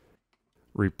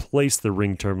 replace the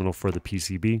ring terminal for the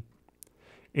PCB,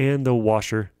 and the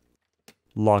washer,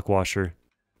 lock washer,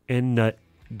 and nut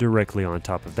directly on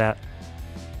top of that,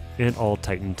 and all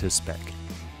tightened to spec.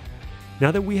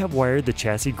 Now that we have wired the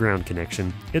chassis ground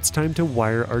connection, it's time to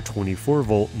wire our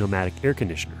 24-volt Nomadic air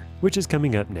conditioner, which is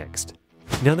coming up next.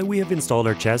 Now that we have installed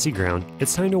our chassis ground,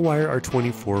 it's time to wire our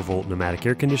 24-volt Nomadic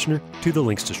air conditioner to the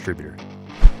lynx distributor.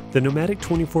 The Nomadic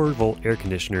 24-volt air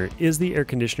conditioner is the air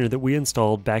conditioner that we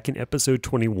installed back in episode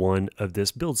 21 of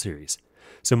this build series,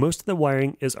 so most of the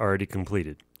wiring is already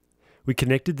completed. We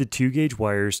connected the 2-gauge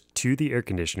wires to the air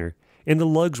conditioner, and the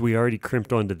lugs we already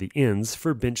crimped onto the ends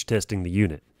for bench testing the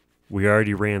unit. We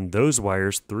already ran those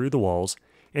wires through the walls,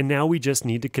 and now we just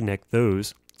need to connect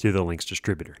those to the Lynx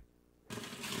distributor.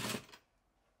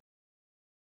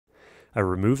 I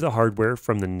removed the hardware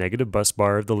from the negative bus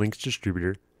bar of the Lynx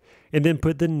distributor, and then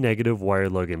put the negative wire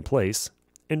lug in place,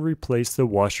 and replaced the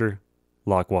washer,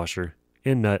 lock washer,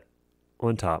 and nut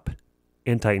on top,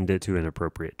 and tightened it to an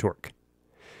appropriate torque.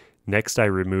 Next, I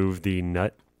removed the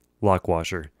nut, lock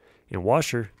washer, and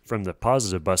washer from the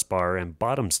positive bus bar and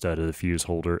bottom stud of the fuse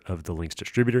holder of the Lynx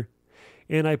distributor,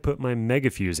 and I put my mega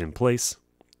fuse in place,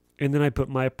 and then I put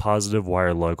my positive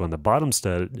wire lug on the bottom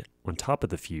stud on top of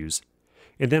the fuse,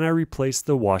 and then I replaced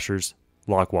the washers,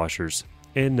 lock washers,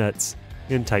 and nuts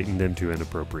and tightened them to an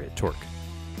appropriate torque.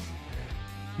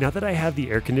 Now that I have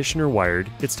the air conditioner wired,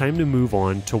 it's time to move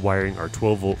on to wiring our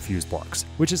 12-volt fuse blocks,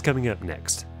 which is coming up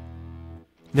next.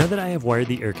 Now that I have wired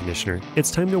the air conditioner,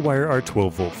 it's time to wire our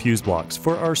 12-volt fuse blocks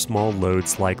for our small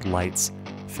loads like lights,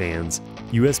 fans,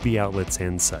 USB outlets,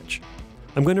 and such.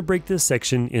 I'm going to break this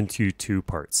section into 2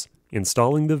 parts: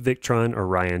 installing the Victron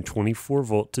Orion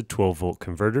 24-volt to 12-volt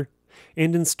converter,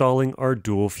 and installing our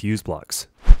dual fuse blocks.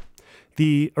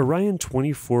 The Orion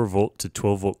 24-volt to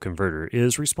 12-volt converter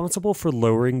is responsible for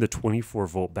lowering the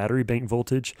 24-volt battery bank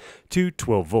voltage to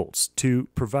 12 volts to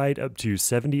provide up to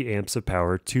 70 amps of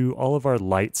power to all of our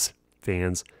lights,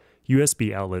 fans,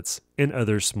 USB outlets, and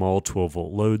other small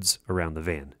 12-volt loads around the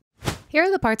van. Here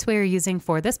are the parts we are using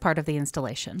for this part of the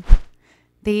installation.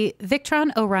 The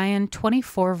Victron Orion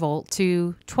 24-volt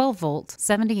to 12-volt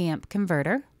 70-amp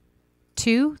converter,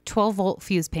 2 12-volt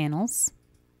fuse panels,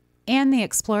 and the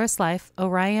explorist.life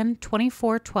Orion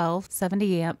 2412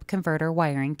 70-amp converter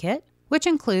wiring kit, which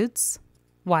includes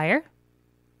wire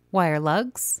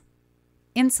lugs,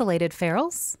 insulated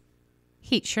ferrules,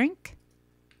 heat shrink,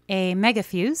 a mega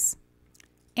fuse,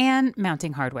 and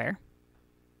mounting hardware.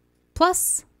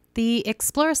 Plus, the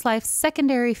explorist.life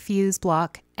secondary fuse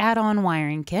block add-on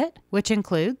wiring kit, which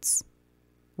includes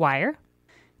wire,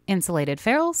 insulated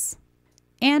ferrules,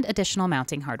 and additional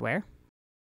mounting hardware.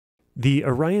 The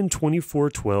Orion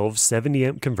 2412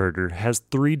 70-amp converter has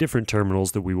 3 different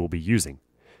terminals that we will be using: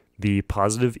 the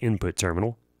positive input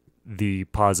terminal, the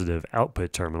positive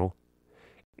output terminal,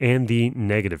 and the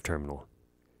negative terminal.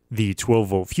 The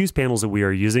 12-volt fuse panels that we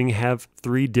are using have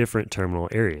 3 different terminal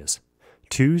areas: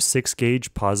 2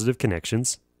 6-gauge positive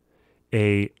connections,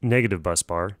 a negative bus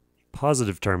bar,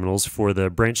 positive terminals for the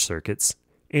branch circuits,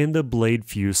 and the blade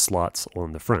fuse slots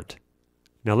on the front.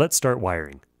 Now let's start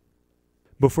wiring.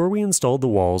 Before we installed the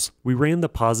walls, we ran the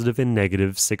positive and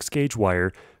negative 6-gauge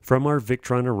wire from our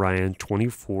Victron Orion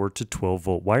 24 to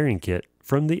 12-volt wiring kit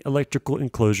from the electrical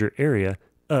enclosure area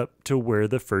up to where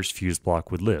the first fuse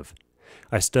block would live.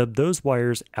 I stubbed those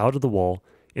wires out of the wall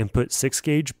and put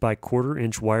 6-gauge by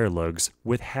 1/4-inch wire lugs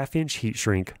with 1/2-inch heat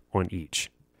shrink on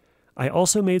each. I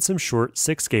also made some short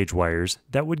 6-gauge wires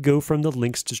that would go from the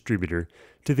Lynx distributor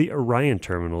to the Orion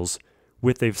terminals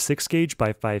with a 6-gauge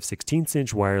by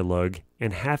 5/16-inch wire lug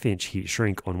and 1/2-inch heat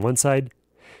shrink on one side,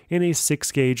 and a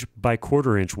 6-gauge by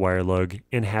 1/4-inch wire lug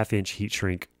and 1/2-inch heat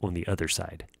shrink on the other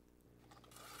side.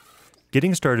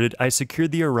 Getting started, I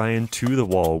secured the Orion to the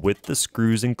wall with the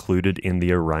screws included in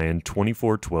the Orion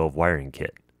 2412 wiring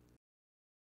kit.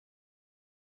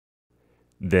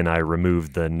 Then I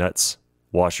removed the nuts,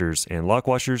 washers, and lock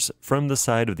washers from the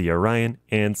side of the Orion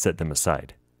and set them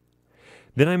aside.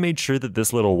 Then I made sure that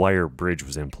this little wire bridge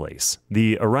was in place.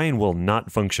 The Orion will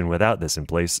not function without this in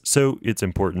place, so it's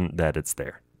important that it's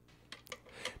there.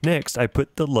 Next, I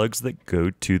put the lugs that go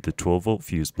to the 12-volt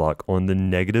fuse block on the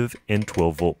negative and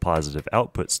 12-volt positive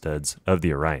output studs of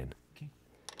the Orion.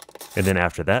 And then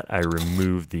after that, I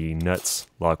removed the nuts,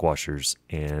 lock washers,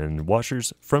 and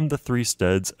washers from the 3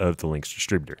 studs of the Lynx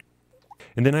distributor.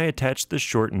 And then I attached the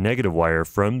short negative wire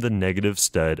from the negative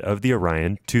stud of the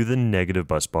Orion to the negative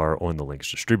bus bar on the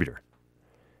Lynx distributor.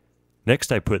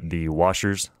 Next, I put the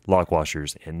washers, lock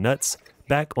washers, and nuts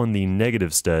back on the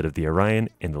negative stud of the Orion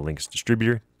and the Lynx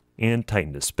distributor and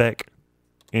tightened to spec,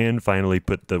 and finally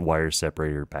put the wire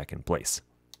separator back in place.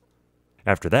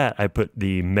 After that, I put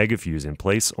the mega fuse in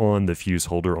place on the fuse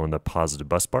holder on the positive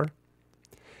bus bar,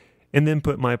 and then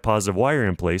put my positive wire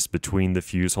in place between the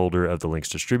fuse holder of the Lynx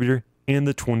distributor and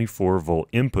the 24-volt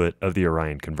input of the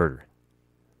Orion converter.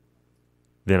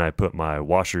 Then I put my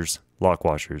washers, lock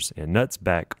washers, and nuts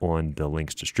back on the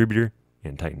Lynx distributor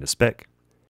and tightened to spec.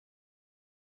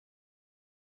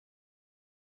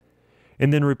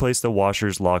 and then replace the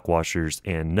washers, lock washers,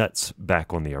 and nuts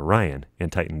back on the Orion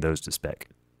and tighten those to spec.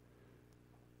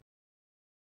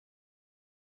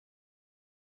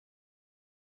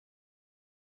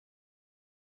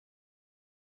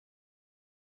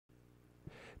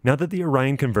 Now that the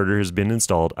Orion converter has been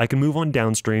installed, I can move on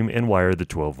downstream and wire the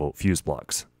 12-volt fuse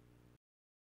blocks.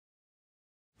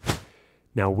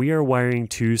 Now we are wiring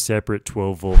two separate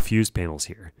 12-volt fuse panels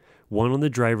here, one on the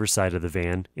driver's side of the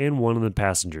van and one on the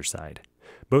passenger side.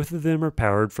 Both of them are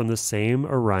powered from the same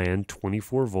Orion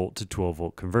 24-volt to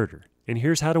 12-volt converter. And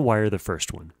here's how to wire the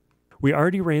first one. We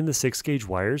already ran the 6-gauge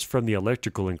wires from the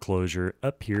electrical enclosure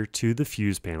up here to the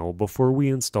fuse panel before we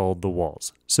installed the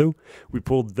walls. So we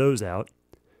pulled those out,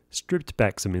 stripped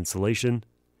back some insulation,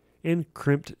 and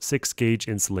crimped 6-gauge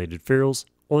insulated ferrules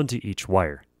onto each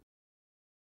wire.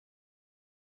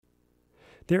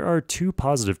 There are two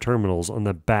positive terminals on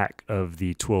the back of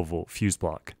the 12-volt fuse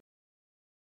block.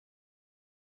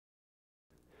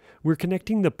 We're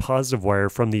connecting the positive wire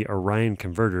from the Orion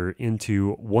converter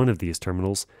into one of these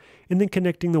terminals, and then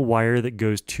connecting the wire that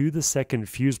goes to the second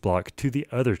fuse block to the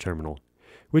other terminal.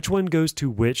 Which one goes to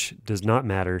which does not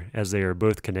matter, as they are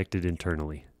both connected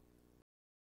internally.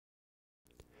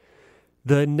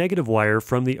 The negative wire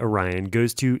from the Orion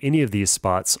goes to any of these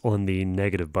spots on the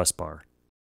negative bus bar.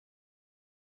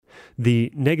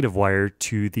 The negative wire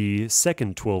to the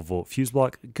second 12-volt fuse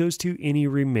block goes to any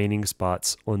remaining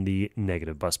spots on the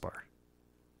negative bus bar.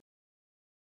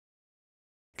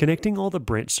 Connecting all the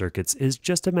branch circuits is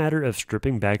just a matter of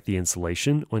stripping back the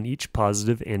insulation on each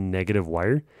positive and negative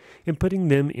wire and putting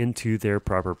them into their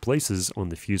proper places on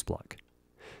the fuse block.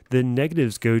 The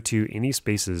negatives go to any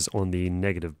spaces on the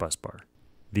negative bus bar.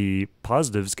 The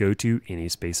positives go to any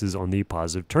spaces on the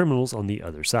positive terminals on the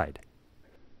other side.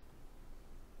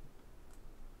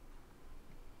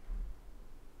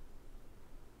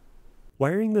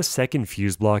 Wiring the second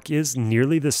fuse block is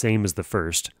nearly the same as the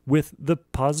first, with the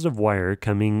positive wire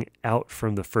coming out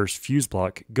from the first fuse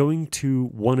block going to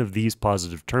one of these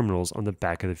positive terminals on the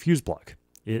back of the fuse block.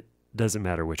 It doesn't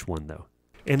matter which one though.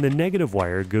 And the negative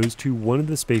wire goes to one of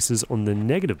the spaces on the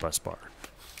negative bus bar.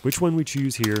 Which one we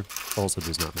choose here also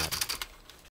does not matter.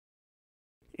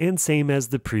 And same as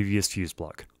the previous fuse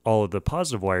block, all of the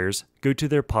positive wires go to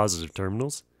their positive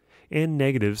terminals, and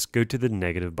negatives go to the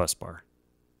negative bus bar.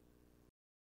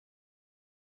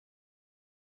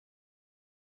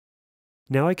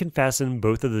 Now I can fasten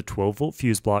both of the 12-volt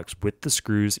fuse blocks with the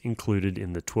screws included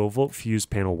in the 12-volt fuse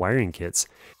panel wiring kits,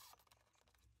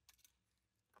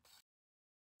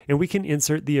 and we can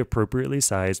insert the appropriately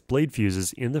sized blade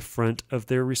fuses in the front of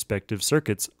their respective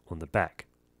circuits on the back.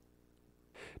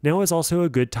 Now is also a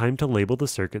good time to label the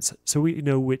circuits so we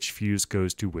know which fuse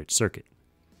goes to which circuit.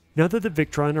 Now that the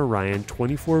Victron Orion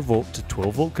 24-volt to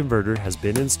 12-volt converter has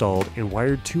been installed and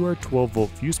wired to our 12-volt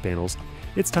fuse panels,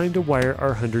 it's time to wire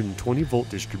our 120-volt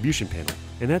distribution panel,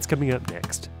 and that's coming up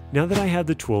next. Now that I have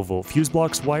the 12-volt fuse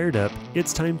blocks wired up,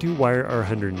 it's time to wire our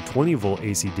 120-volt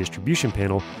AC distribution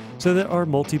panel so that our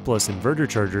MultiPlus inverter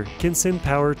charger can send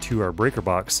power to our breaker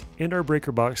box, and our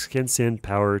breaker box can send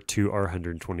power to our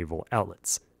 120-volt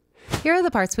outlets. Here are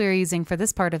the parts we are using for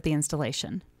this part of the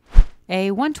installation.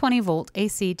 A 120-volt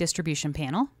AC distribution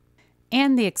panel,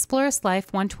 and the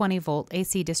explorist.life 120-volt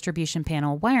AC distribution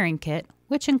panel wiring kit,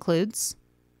 which includes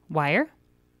wire,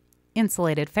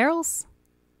 insulated ferrules,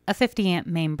 a 50-amp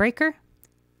main breaker,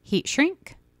 heat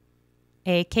shrink,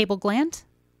 a cable gland,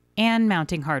 and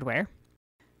mounting hardware.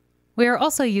 We are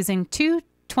also using two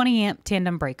 20-amp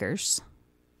tandem breakers.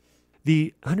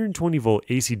 The 120-volt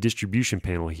AC distribution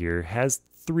panel here has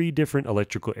three different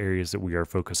electrical areas that we are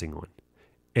focusing on.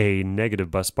 A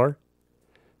negative bus bar,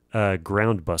 a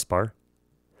ground bus bar,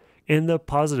 and the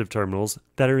positive terminals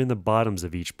that are in the bottoms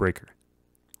of each breaker.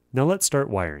 Now let's start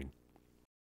wiring.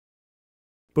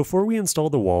 Before we install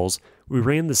the walls, we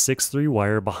ran the 6-3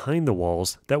 wire behind the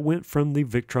walls that went from the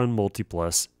Victron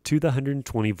MultiPlus to the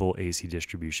 120-volt AC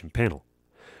distribution panel.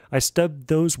 I stubbed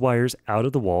those wires out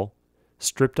of the wall,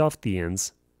 stripped off the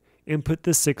ends, and put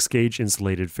the 6-gauge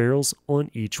insulated ferrules on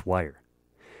each wire.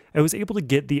 I was able to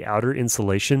get the outer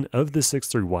insulation of the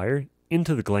 6-3 wire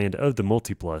into the gland of the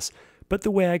MultiPlus, but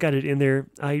the way I got it in there,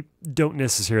 I don't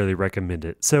necessarily recommend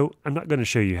it, so I'm not going to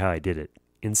show you how I did it.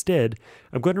 Instead,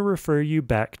 I'm going to refer you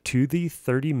back to the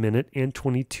 30-minute and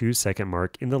 22-second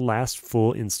mark in the last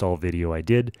full install video I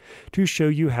did to show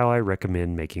you how I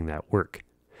recommend making that work.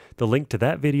 The link to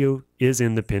that video is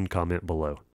in the pinned comment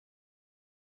below.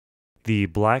 The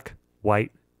black,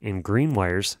 white, and green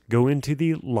wires go into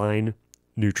the line,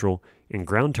 neutral, and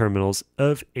ground terminals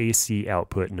of AC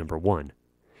output number 1,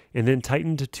 and then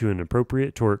tightened to an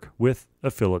appropriate torque with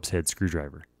a Phillips head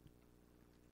screwdriver.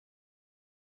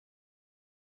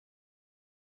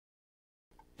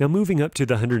 Now moving up to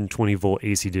the 120 volt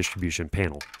AC distribution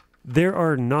panel. There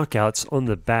are knockouts on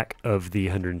the back of the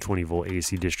 120 volt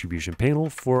AC distribution panel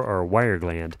for our wire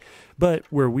gland, but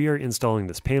where we are installing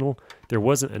this panel, there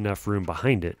wasn't enough room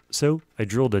behind it, so I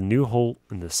drilled a new hole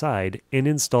in the side and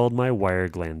installed my wire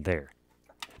gland there.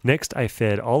 Next, I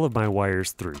fed all of my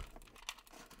wires through.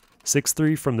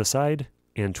 6-3 from the side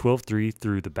and 12-3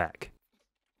 through the back.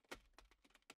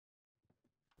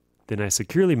 Then I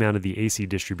securely mounted the AC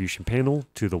distribution panel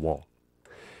to the wall.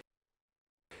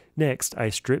 Next, I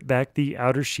stripped back the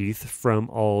outer sheath from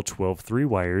all 12-3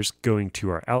 wires going to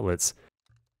our outlets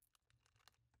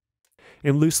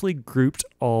and loosely grouped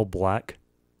all black,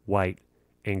 white,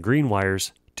 and green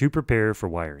wires to prepare for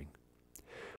wiring.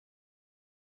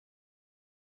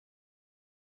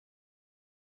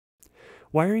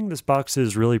 Wiring this box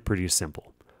is really pretty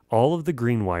simple. All of the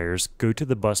green wires go to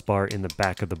the bus bar in the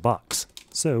back of the box.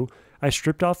 So I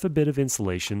stripped off a bit of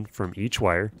insulation from each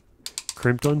wire,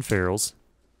 crimped on ferrules,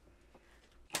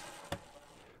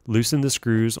 loosened the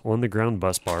screws on the ground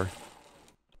bus bar,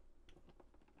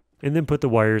 and then put the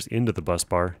wires into the bus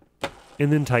bar,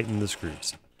 and then tightened the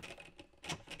screws.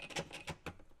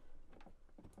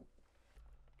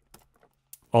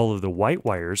 All of the white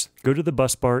wires go to the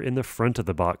bus bar in the front of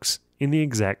the box in the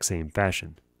exact same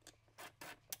fashion.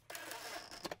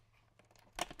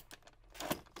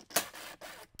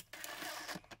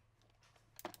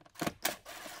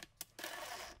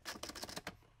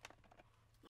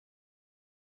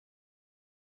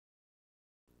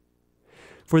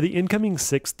 For the incoming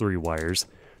 6-3 wires,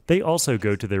 they also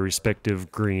go to their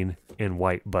respective green and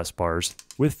white bus bars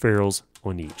with ferrules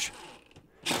on each.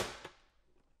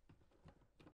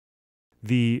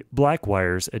 The black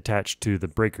wires attach to the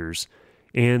breakers,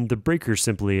 and the breakers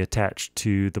simply attach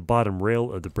to the bottom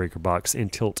rail of the breaker box and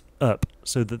tilt up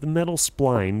so that the metal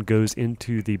spline goes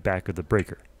into the back of the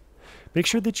breaker. Make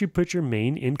sure that you put your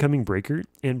main incoming breaker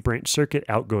and branch circuit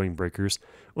outgoing breakers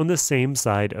on the same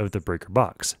side of the breaker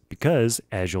box because,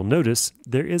 as you'll notice,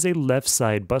 there is a left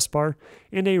side bus bar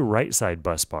and a right side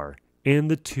bus bar, and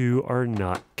the two are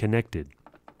not connected.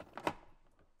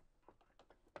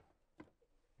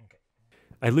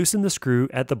 I loosened the screw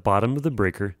at the bottom of the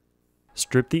breaker,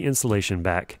 stripped the insulation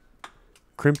back,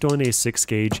 crimped on a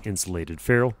 6-gauge insulated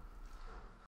ferrule,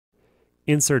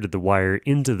 inserted the wire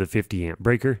into the 50 amp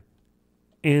breaker,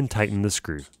 and tighten the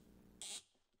screw.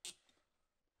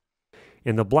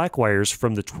 And the black wires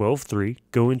from the 12-3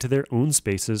 go into their own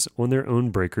spaces on their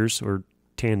own breakers, or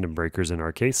tandem breakers in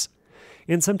our case,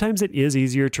 and sometimes it is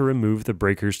easier to remove the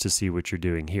breakers to see what you're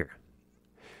doing here.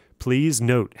 Please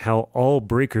note how all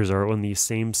breakers are on the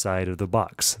same side of the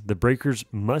box. The breakers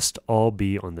must all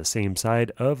be on the same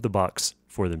side of the box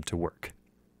for them to work.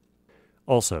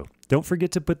 Also, don't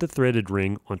forget to put the threaded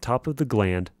ring on top of the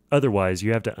gland, otherwise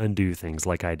you have to undo things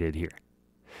like I did here.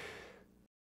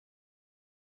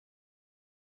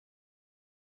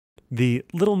 The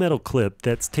little metal clip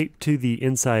that's taped to the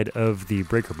inside of the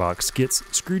breaker box gets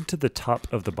screwed to the top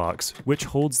of the box, which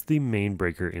holds the main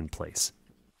breaker in place.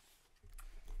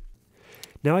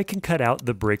 Now I can cut out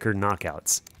the breaker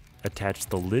knockouts, attach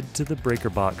the lid to the breaker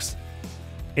box,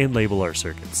 and label our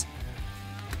circuits.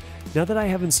 Now that I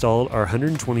have installed our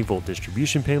 120 volt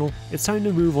distribution panel, it's time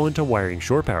to move on to wiring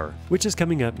shore power, which is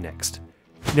coming up next.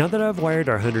 Now that I've wired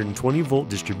our 120 volt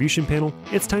distribution panel,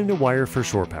 it's time to wire for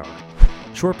shore power.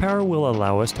 Shore power will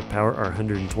allow us to power our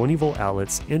 120 volt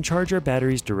outlets and charge our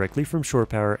batteries directly from shore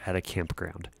power at a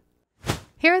campground.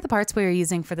 Here are the parts we are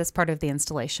using for this part of the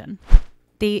installation.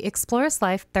 The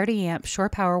explorist.life 30 amp shore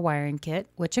power wiring kit,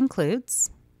 which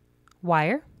includes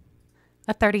wire,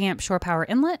 a 30 amp shore power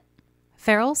inlet,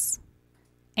 ferrules,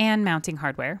 and mounting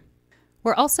hardware.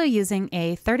 We're also using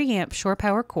a 30 amp shore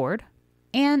power cord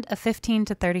and a 15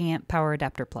 to 30 amp power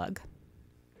adapter plug.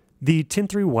 The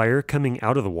 10-3 wire coming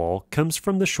out of the wall comes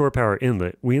from the shore power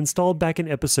inlet we installed back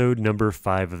in episode number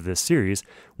 5 of this series,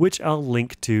 which I'll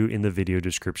link to in the video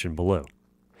description below.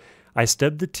 I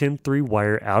stubbed the 10-3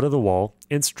 wire out of the wall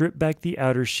and stripped back the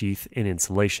outer sheath and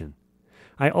insulation.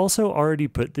 I also already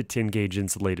put the 10-gauge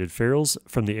insulated ferrules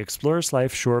from the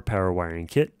explorist.life shore power wiring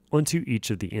kit onto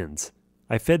each of the ends.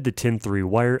 I fed the 10-3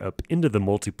 wire up into the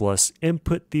MultiPlus and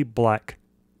put the black,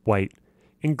 white,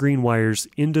 and green wires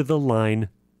into the line,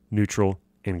 neutral,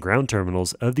 and ground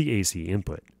terminals of the AC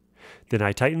input. Then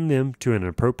I tightened them to an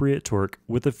appropriate torque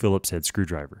with a Phillips head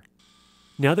screwdriver.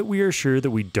 Now that we are sure that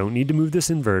we don't need to move this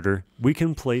inverter, we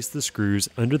can place the screws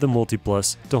under the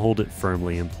MultiPlus to hold it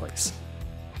firmly in place.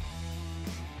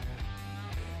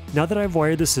 Now that I've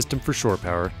wired the system for shore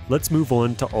power, let's move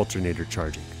on to alternator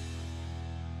charging.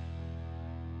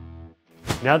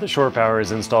 Now that shore power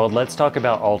is installed, let's talk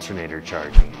about alternator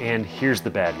charging. And here's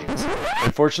the bad news.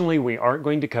 Unfortunately, we aren't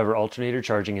going to cover alternator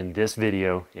charging in this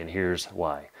video, and here's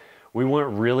why. We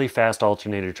want really fast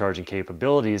alternator charging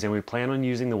capabilities, and we plan on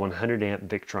using the 100 amp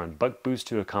Victron buck boost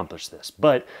to accomplish this.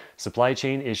 But supply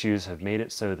chain issues have made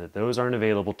it so that those aren't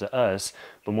available to us,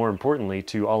 but more importantly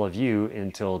to all of you,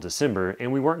 until December,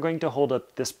 and we weren't going to hold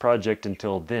up this project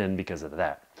until then because of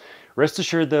that. Rest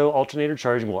assured though, alternator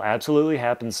charging will absolutely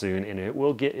happen soon, and it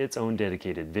will get its own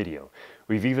dedicated video.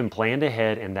 We've even planned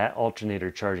ahead, and that alternator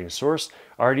charging source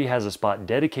already has a spot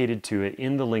dedicated to it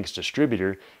in the Lynx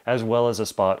distributor, as well as a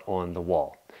spot on the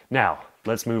wall. Now,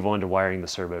 let's move on to wiring the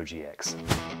Cerbo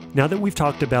GX. Now that we've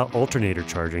talked about alternator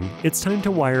charging, it's time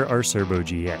to wire our Cerbo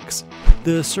GX.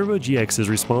 The Cerbo GX is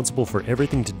responsible for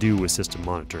everything to do with system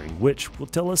monitoring, which will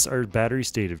tell us our battery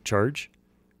state of charge,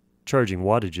 charging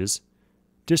wattages,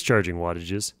 discharging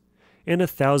wattages, and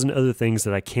 1,000 other things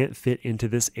that I can't fit into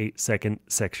this 8-second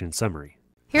section summary.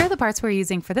 Here are the parts we're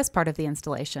using for this part of the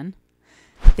installation.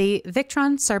 The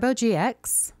Victron Cerbo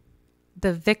GX,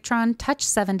 the Victron Touch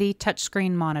 70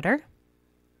 touchscreen monitor,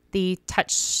 the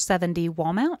Touch 70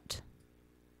 wall mount,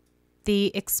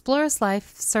 the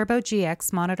explorist.life Cerbo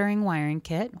GX monitoring wiring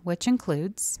kit, which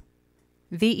includes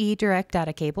VE direct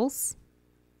data cables,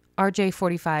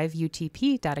 RJ45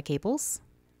 UTP data cables,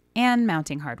 and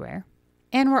mounting hardware.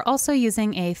 And we're also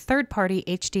using a third-party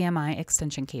HDMI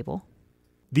extension cable.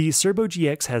 The Cerbo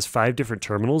GX has 5 different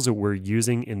terminals that we're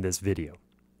using in this video.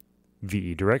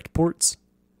 VE direct ports,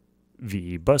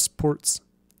 VE bus ports,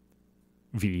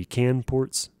 VE CAN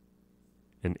ports,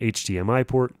 an HDMI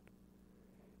port,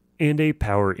 and a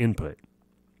power input.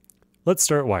 Let's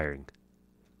start wiring.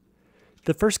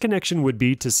 The first connection would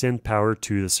be to send power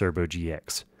to the Cerbo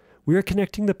GX. We are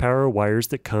connecting the power wires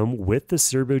that come with the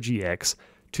Cerbo GX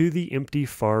to the empty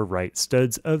far right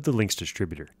studs of the Lynx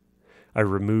distributor. I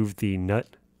remove the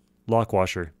nut, lock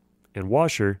washer, and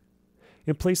washer,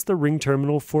 and place the ring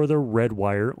terminal for the red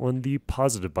wire on the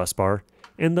positive bus bar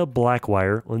and the black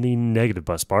wire on the negative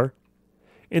bus bar,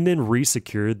 and then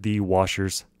re-secure the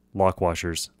washers, lock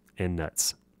washers, and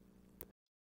nuts.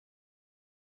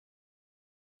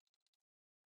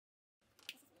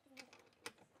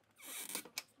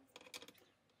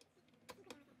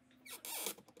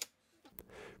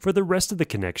 For the rest of the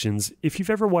connections, if you've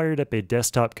ever wired up a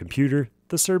desktop computer,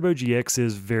 the Cerbo GX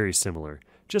is very similar.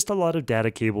 Just a lot of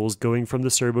data cables going from the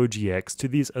Cerbo GX to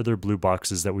these other blue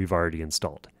boxes that we've already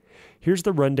installed. Here's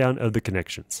the rundown of the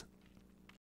connections.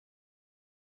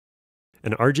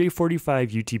 An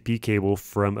RJ45 UTP cable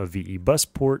from a VE bus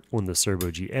port on the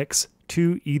Cerbo GX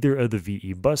to either of the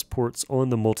VE bus ports on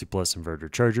the MultiPlus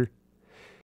inverter charger.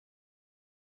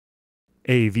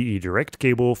 A VE direct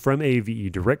cable from a VE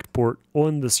direct port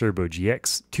on the Cerbo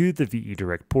GX to the VE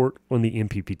direct port on the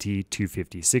MPPT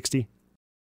 25060.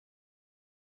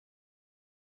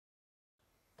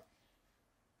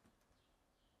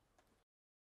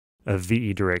 A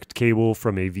VE direct cable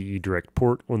from a VE direct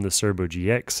port on the Cerbo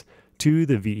GX to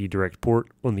the VE direct port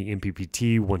on the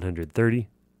MPPT 130.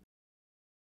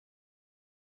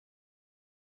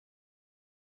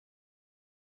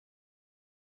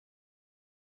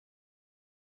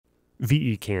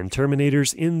 VE CAN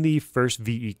terminators in the first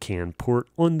VE CAN port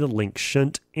on the lynx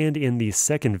shunt and in the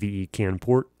second VE CAN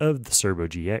port of the Cerbo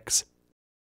GX.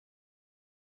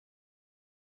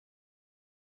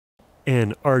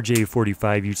 An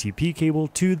RJ45 UTP cable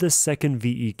to the second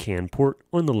VE CAN port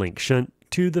on the lynx shunt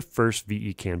to the first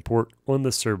VE CAN port on the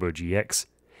Cerbo GX.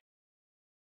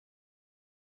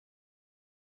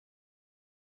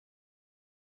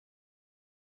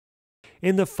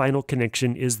 And the final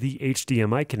connection is the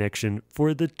HDMI connection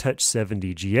for the Touch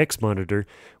 70 GX monitor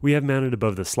we have mounted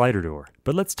above the slider door.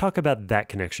 But let's talk about that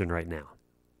connection right now.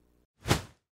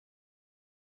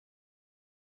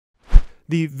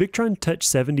 The Victron Touch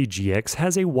 70 GX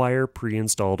has a wire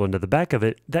pre-installed onto the back of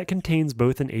it that contains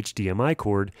both an HDMI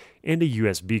cord and a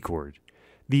USB cord.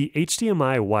 The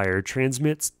HDMI wire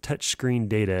transmits touchscreen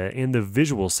data and the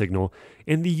visual signal,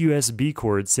 and the USB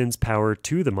cord sends power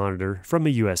to the monitor from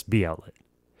a USB outlet.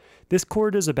 This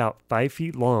cord is about 5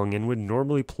 feet long and would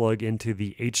normally plug into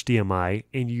the HDMI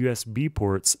and USB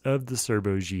ports of the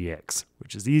Cerbo GX,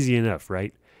 which is easy enough,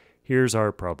 right? Here's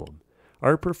our problem.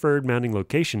 Our preferred mounting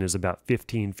location is about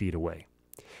 15 feet away.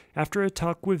 After a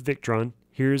talk with Victron,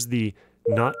 here's the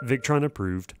not Victron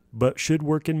approved, but should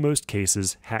work in most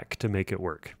cases, hack to make it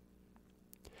work.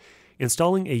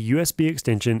 Installing a USB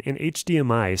extension and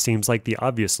HDMI seems like the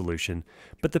obvious solution,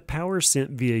 but the power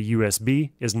sent via USB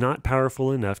is not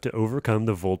powerful enough to overcome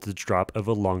the voltage drop of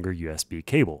a longer USB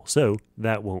cable, so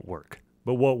that won't work.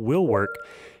 But what will work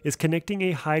is connecting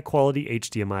a high-quality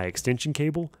HDMI extension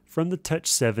cable from the Touch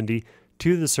 70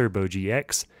 to the Cerbo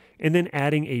GX, and then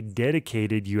adding a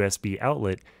dedicated USB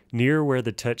outlet near where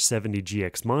the Touch 70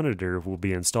 GX monitor will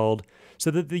be installed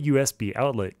so that the USB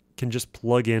outlet can just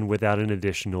plug in without an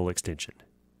additional extension.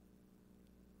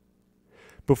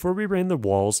 Before we ran the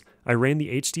walls, I ran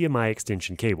the HDMI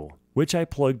extension cable, which I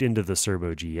plugged into the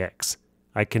Cerbo GX.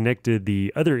 I connected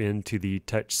the other end to the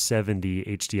Touch 70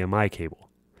 HDMI cable.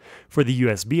 For the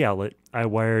USB outlet, I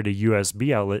wired a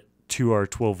USB outlet to our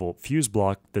 12-volt fuse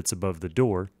block that's above the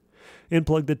door, and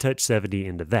plugged the Touch 70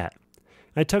 into that.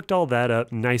 I tucked all that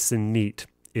up nice and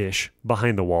neat-ish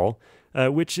behind the wall,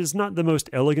 which is not the most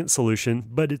elegant solution,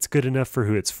 but it's good enough for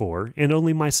who it's for, and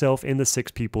only myself and the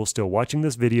 6 people still watching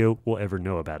this video will ever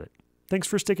know about it. Thanks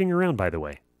for sticking around, by the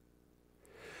way.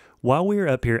 While we are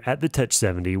up here at the Touch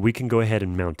 70, we can go ahead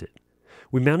and mount it.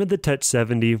 We mounted the Touch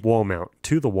 70 wall mount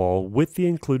to the wall with the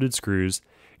included screws,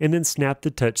 and then snapped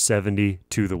the Touch 70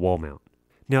 to the wall mount.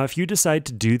 Now, if you decide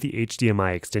to do the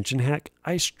HDMI extension hack,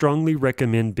 I strongly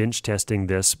recommend bench testing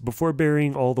this before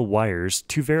burying all the wires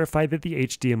to verify that the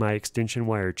HDMI extension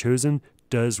wire chosen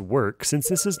does work, since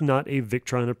this is not a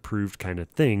Victron approved kind of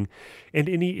thing, and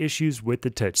any issues with the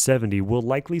Touch 70 will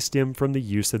likely stem from the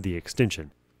use of the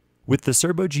extension. With the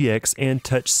Cerbo GX and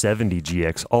Touch 70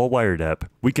 GX all wired up,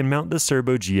 we can mount the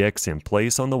Cerbo GX in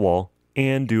place on the wall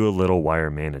and do a little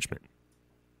wire management.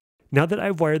 Now that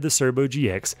I've wired the Cerbo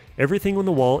GX, everything on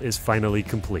the wall is finally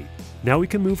complete. Now we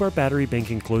can move our battery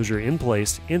bank enclosure in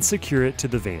place and secure it to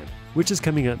the van, which is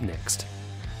coming up next.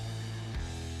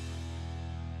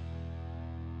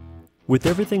 With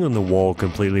everything on the wall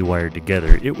completely wired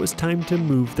together, it was time to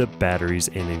move the batteries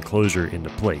and enclosure into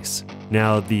place.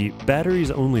 Now, the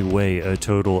batteries only weigh a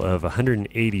total of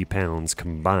 180 pounds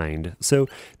combined, so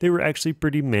they were actually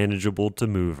pretty manageable to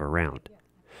move around.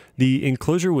 The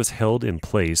enclosure was held in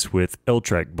place with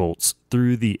L-track bolts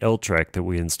through the L-track that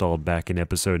we installed back in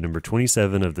episode number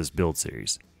 27 of this build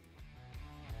series.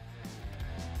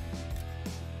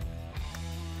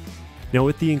 Now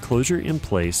with the enclosure in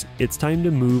place, it's time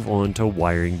to move on to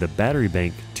wiring the battery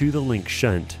bank to the lynx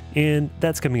shunt, and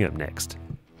that's coming up next.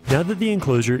 Now that the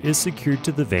enclosure is secured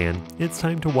to the van, it's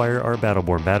time to wire our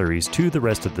Battleborn batteries to the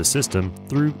rest of the system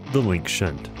through the lynx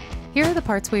shunt. Here are the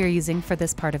parts we are using for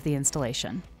this part of the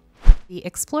installation. The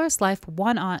explorist.life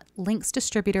 1/0 lynx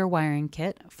distributor wiring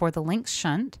kit for the lynx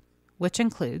shunt, which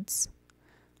includes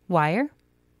wire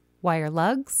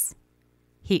lugs,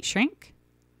 heat shrink,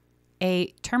 a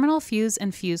terminal fuse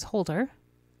and fuse holder,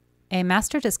 a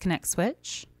master disconnect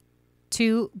switch,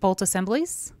 2 bolt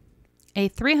assemblies, a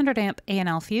 300 amp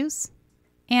A&L fuse,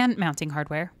 and mounting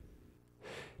hardware.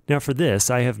 Now for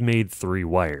this, I have made 3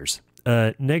 wires.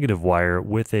 A negative wire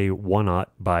with a 1/0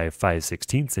 by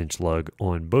 5/16 inch lug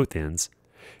on both ends,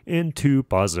 and 2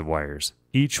 positive wires,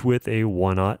 each with a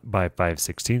 1/0 by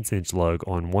 5/16 inch lug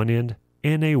on one end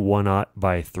and a 1/0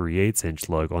 by 3/8 inch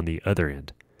lug on the other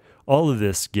end. All of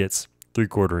this gets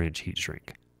 3/4 inch heat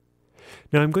shrink.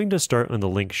 Now I'm going to start on the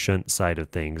lynx shunt side of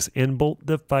things and bolt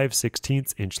the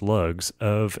 5/16 inch lugs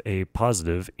of a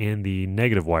positive and the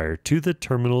negative wire to the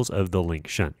terminals of the lynx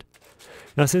shunt.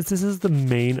 Now since this is the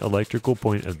main electrical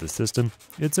point of the system,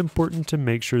 it's important to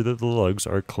make sure that the lugs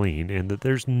are clean and that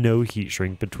there's no heat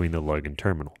shrink between the lug and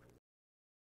terminal.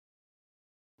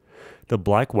 The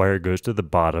black wire goes to the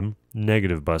bottom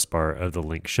negative bus bar of the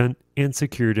lynx shunt and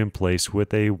secured in place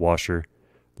with a washer,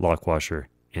 lock washer,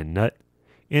 and nut,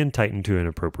 and tightened to an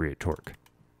appropriate torque.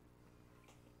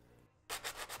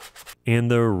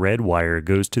 And the red wire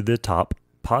goes to the top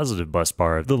positive bus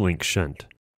bar of the lynx shunt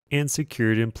and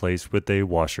secured in place with a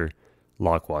washer,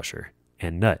 lock washer,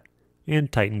 and nut, and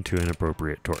tightened to an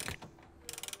appropriate torque.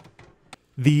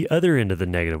 The other end of the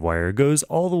negative wire goes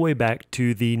all the way back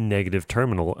to the negative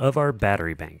terminal of our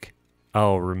battery bank.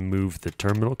 I'll remove the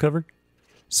terminal cover,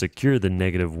 secure the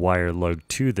negative wire lug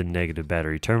to the negative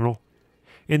battery terminal,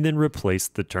 and then replace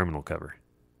the terminal cover.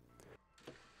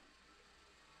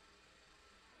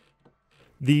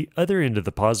 The other end of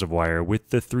the positive wire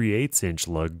with the 3/8 inch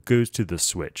lug goes to the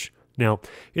switch. Now,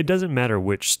 it doesn't matter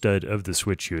which stud of the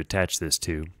switch you attach this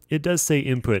to. It does say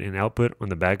input and output on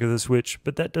the back of the switch,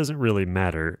 but that doesn't really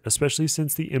matter, especially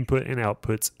since the input and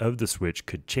outputs of the switch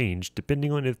could change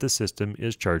depending on if the system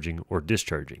is charging or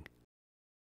discharging.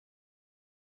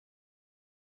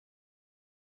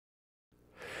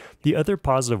 The other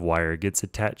positive wire gets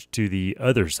attached to the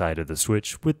other side of the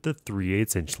switch with the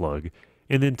 3/8 inch lug,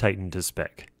 and then tightened to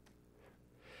spec.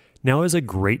 Now is a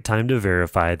great time to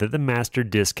verify that the master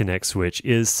disconnect switch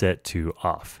is set to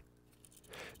off.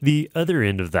 The other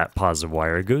end of that positive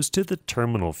wire goes to the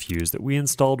terminal fuse that we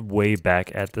installed way back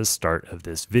at the start of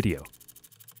this video.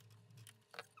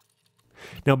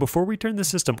 Now before we turn the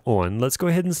system on, let's go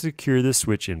ahead and secure the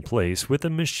switch in place with a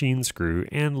machine screw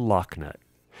and lock nut.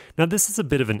 Now this is a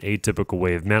bit of an atypical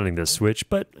way of mounting this switch,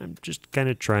 but I'm just kind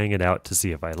of trying it out to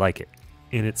see if I like it.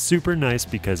 And it's super nice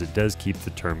because it does keep the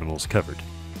terminals covered.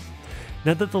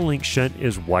 Now that the lynx shunt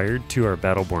is wired to our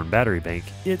Battleborn battery bank,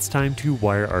 it's time to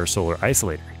wire our solar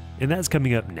isolator, and that's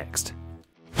coming up next.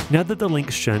 Now that the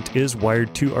lynx shunt is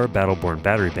wired to our Battleborn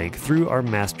battery bank through our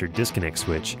master disconnect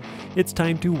switch, it's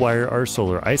time to wire our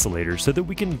solar isolator so that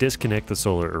we can disconnect the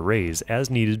solar arrays as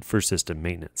needed for system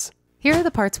maintenance. Here are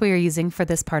the parts we are using for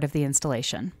this part of the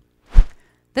installation.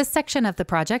 This section of the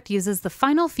project uses the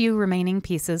final few remaining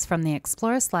pieces from the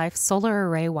explorist.life solar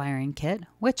array wiring kit,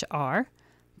 which are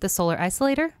the solar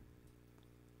isolator,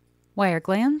 wire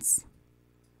glands,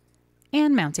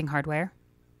 and mounting hardware.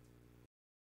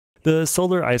 The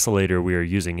solar isolator we are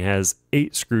using has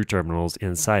 8 screw terminals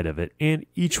inside of it, and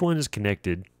each one is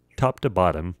connected top to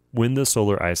bottom when the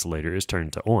solar isolator is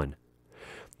turned to on.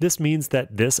 This means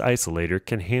that this isolator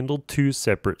can handle 2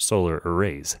 separate solar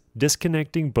arrays,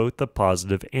 disconnecting both the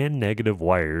positive and negative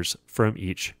wires from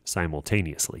each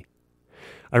simultaneously.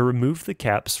 I removed the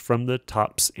caps from the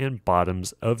tops and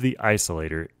bottoms of the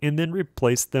isolator and then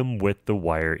replaced them with the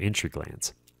wire entry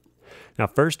glands. Now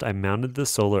first I mounted the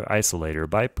solar isolator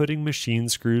by putting machine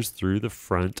screws through the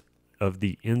front of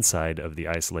the inside of the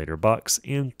isolator box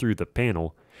and through the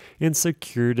panel, and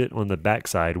secured it on the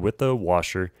backside with a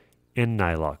washer and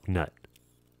nylock nut.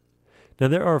 Now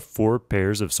there are 4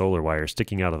 pairs of solar wires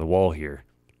sticking out of the wall here.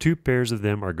 2 pairs of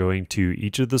them are going to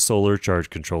each of the solar charge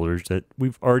controllers that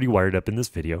we've already wired up in this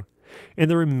video, and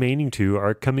the remaining 2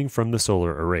 are coming from the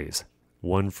solar arrays,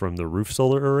 one from the roof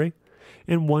solar array,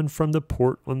 and one from the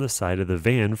port on the side of the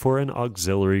van for an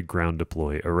auxiliary ground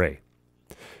deploy array.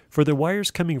 For the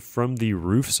wires coming from the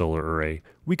roof solar array,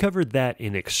 we covered that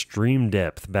in extreme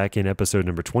depth back in episode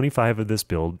number 25 of this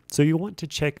build, so you'll want to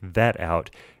check that out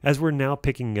as we're now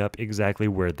picking up exactly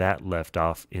where that left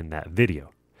off in that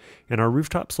video. And our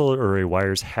rooftop solar array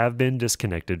wires have been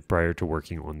disconnected prior to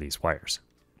working on these wires.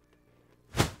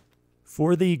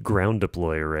 For the ground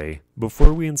deploy array,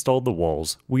 before we installed the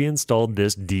walls, we installed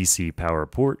this DC power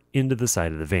port into the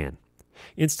side of the van.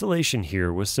 Installation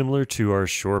here was similar to our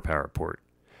shore power port.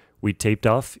 We taped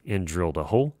off and drilled a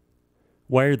hole,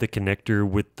 wired the connector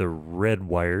with the red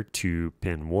wire to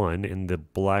pin 1 and the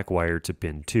black wire to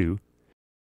pin 2,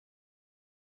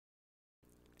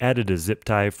 added a zip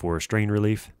tie for strain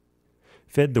relief,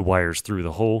 fed the wires through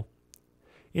the hole,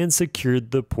 and secured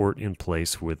the port in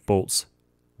place with bolts,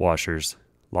 washers,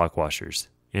 lock washers,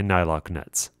 and nylock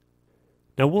nuts.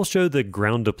 Now we'll show the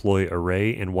ground deploy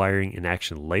array and wiring in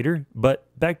action later, but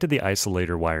back to the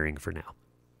isolator wiring for now.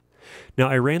 Now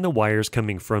I ran the wires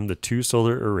coming from the 2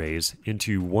 solar arrays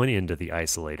into one end of the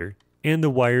isolator, and the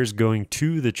wires going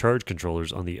to the charge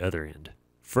controllers on the other end.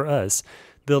 For us,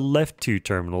 the left 2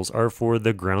 terminals are for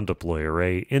the ground deploy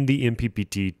array and the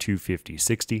MPPT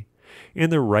 250/60,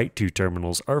 and the right 2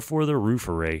 terminals are for the roof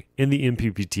array and the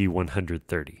MPPT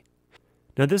 130.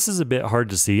 Now this is a bit hard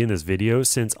to see in this video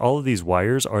since all of these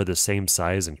wires are the same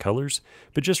size and colors,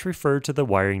 but just refer to the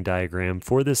wiring diagram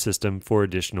for this system for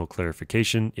additional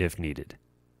clarification if needed.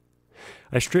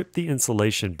 I stripped the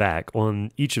insulation back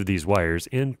on each of these wires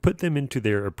and put them into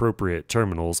their appropriate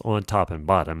terminals on top and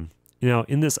bottom. Now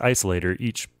in this isolator,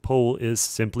 each pole is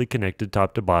simply connected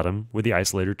top to bottom with the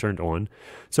isolator turned on,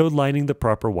 so lining the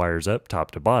proper wires up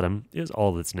top to bottom is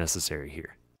all that's necessary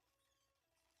here.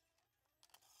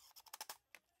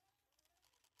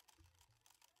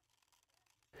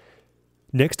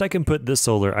 Next I can put the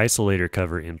solar isolator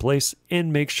cover in place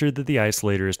and make sure that the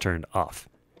isolator is turned off.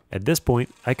 At this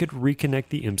point, I could reconnect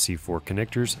the MC4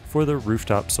 connectors for the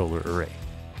rooftop solar array.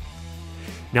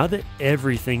 Now that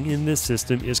everything in this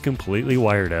system is completely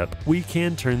wired up, we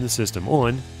can turn the system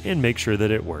on and make sure that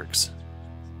it works.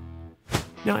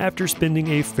 Now after spending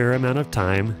a fair amount of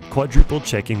time quadruple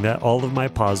checking that all of my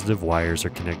positive wires are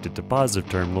connected to positive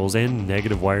terminals and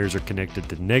negative wires are connected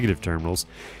to negative terminals,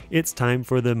 it's time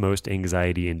for the most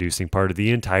anxiety inducing part of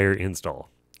the entire install,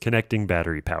 connecting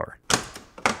battery power.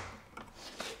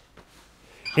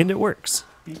 And it works.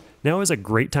 Now is a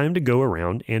great time to go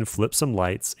around and flip some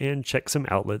lights and check some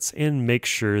outlets and make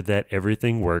sure that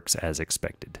everything works as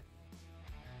expected.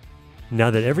 Now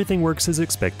that everything works as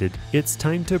expected, it's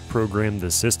time to program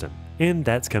the system, and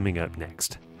that's coming up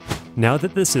next. Now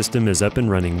that the system is up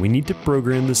and running, we need to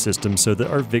program the system so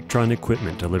that our Victron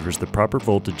equipment delivers the proper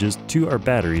voltages to our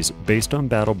batteries based on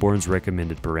Battleborn's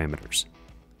recommended parameters.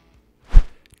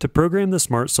 To program the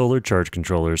smart solar charge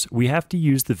controllers, we have to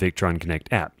use the Victron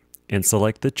Connect app and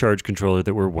select the charge controller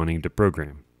that we're wanting to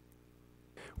program.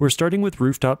 We're starting with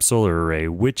rooftop solar array,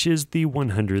 which is the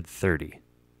 130.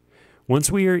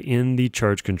 Once we are in the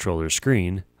charge controller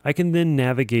screen, I can then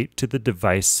navigate to the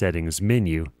device settings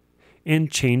menu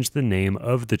and change the name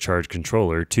of the charge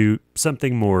controller to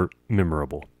something more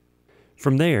memorable.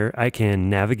 From there, I can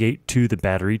navigate to the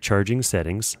battery charging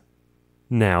settings.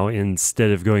 Now,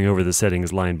 instead of going over the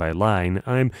settings line by line,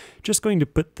 I'm just going to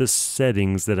put the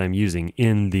settings that I'm using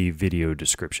in the video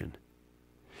description.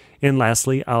 And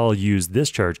lastly, I'll use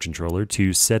this charge controller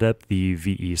to set up the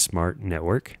VE Smart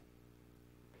network.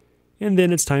 And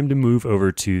then it's time to move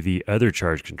over to the other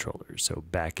charge controller. So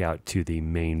back out to the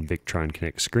main Victron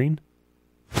Connect screen.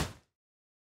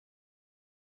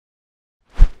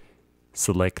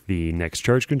 Select the next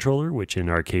charge controller, which in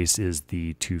our case is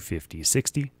the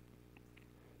 250/60.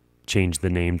 Change the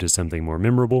name to something more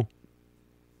memorable.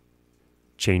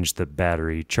 Change the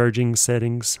battery charging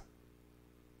settings.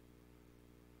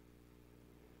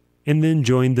 And then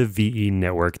join the VE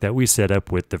network that we set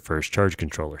up with the first charge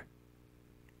controller.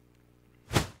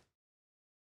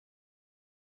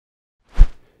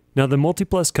 Now the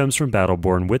MultiPlus comes from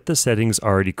Battleborn with the settings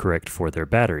already correct for their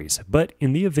batteries, but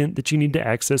in the event that you need to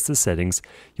access the settings,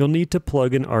 you'll need to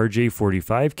plug an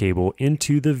RJ45 cable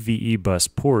into the VE bus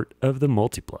port of the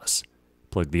MultiPlus.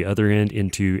 Plug the other end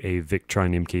into a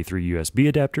Victron MK3 USB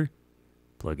adapter,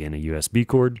 plug in a USB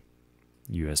cord,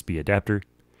 USB adapter,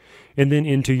 and then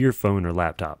into your phone or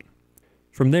laptop.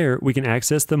 From there, we can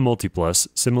access the MultiPlus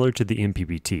similar to the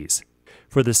MPPTs.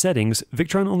 For the settings,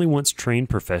 Victron only wants trained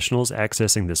professionals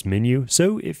accessing this menu,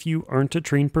 so if you aren't a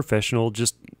trained professional,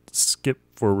 just skip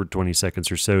forward 20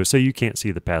 seconds or so you can't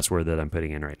see the password that I'm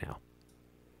putting in right now.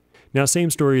 Now, same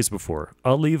story as before.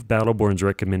 I'll leave Battleborn's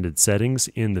recommended settings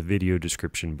in the video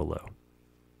description below.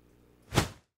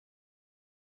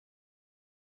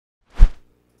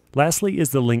 Lastly is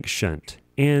the lynx shunt,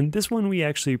 and this one we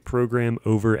actually program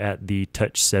over at the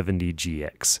Touch 70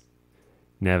 GX.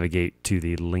 Navigate to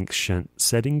the lynx shunt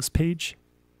settings page,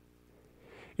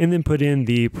 and then put in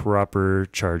the proper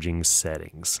charging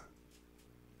settings.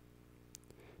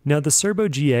 Now the Cerbo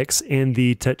GX and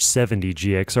the Touch 70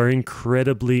 GX are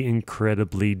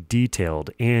incredibly detailed,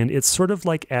 and it's sort of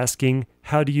like asking,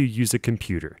 how do you use a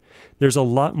computer? There's a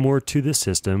lot more to the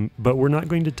system, but we're not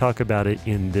going to talk about it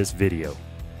in this video.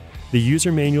 The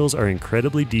user manuals are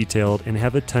incredibly detailed and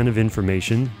have a ton of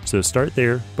information, so start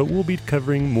there, but we'll be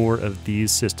covering more of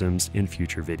these systems in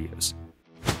future videos.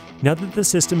 Now that the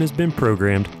system has been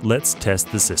programmed, let's test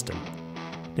the system.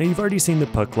 Now you've already seen the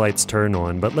puck lights turn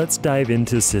on, but let's dive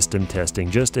into system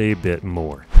testing just a bit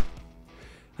more.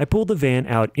 I pulled the van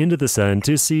out into the sun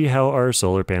to see how our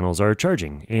solar panels are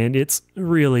charging, and it's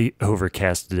really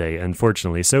overcast today,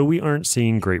 unfortunately, so we aren't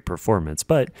seeing great performance,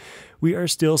 but we are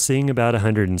still seeing about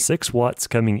 106 watts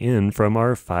coming in from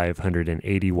our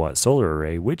 580 watt solar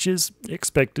array, which is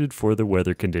expected for the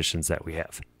weather conditions that we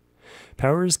have.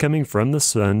 Power is coming from the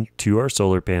sun to our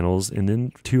solar panels and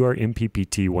then to our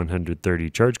MPPT 130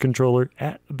 charge controller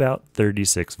at about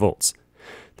 36 volts.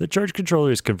 The charge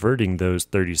controller is converting those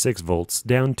 36 volts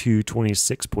down to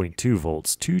 26.2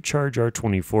 volts to charge our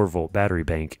 24 volt battery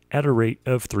bank at a rate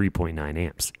of 3.9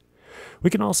 amps. We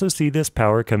can also see this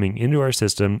power coming into our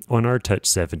system on our Touch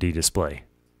 70 display.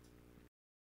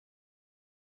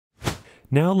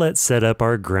 Now let's set up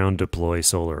our ground deploy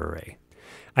solar array.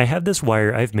 I have this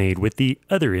wire I've made with the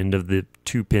other end of the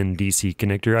 2-pin DC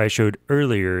connector I showed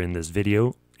earlier in this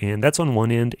video, and that's on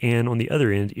one end, and on the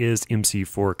other end is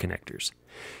MC4 connectors.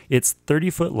 It's 30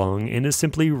 foot long and is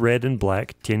simply red and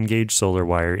black 10 gauge solar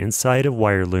wire inside of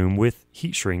wire loom with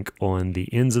heat shrink on the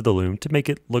ends of the loom to make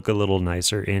it look a little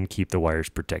nicer and keep the wires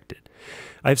protected.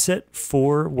 I've set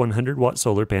 4 100 watt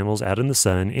solar panels out in the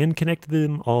sun and connected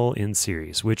them all in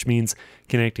series, which means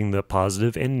connecting the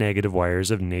positive and negative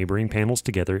wires of neighboring panels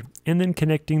together and then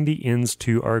connecting the ends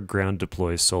to our ground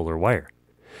deploy solar wire.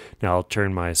 Now I'll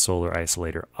turn my solar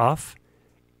isolator off,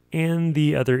 and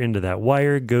the other end of that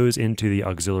wire goes into the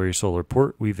auxiliary solar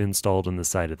port we've installed on the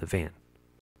side of the van.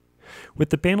 With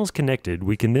the panels connected,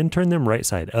 we can then turn them right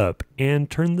side up and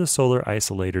turn the solar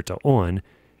isolator to on,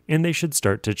 and they should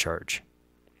start to charge.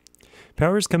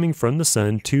 Power is coming from the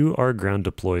sun to our ground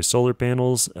deploy solar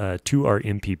panels to our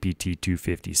MPPT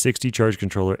 250/60 charge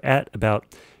controller at about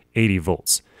 80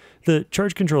 volts. The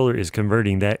charge controller is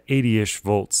converting that 80-ish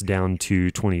volts down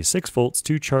to 26 volts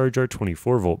to charge our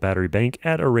 24 volt battery bank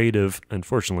at a rate of,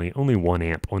 unfortunately, only 1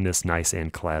 amp on this nice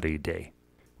and cloudy day.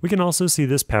 We can also see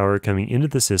this power coming into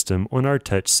the system on our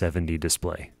Touch 70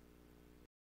 display.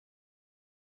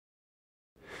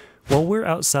 While we're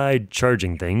outside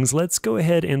charging things, let's go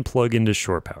ahead and plug into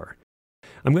shore power.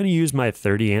 I'm going to use my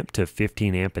 30 amp to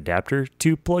 15 amp adapter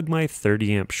to plug my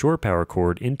 30 amp shore power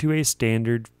cord into a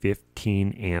standard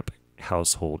 15 amp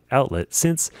household outlet,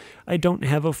 since I don't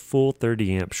have a full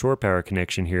 30 amp shore power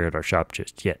connection here at our shop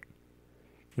just yet.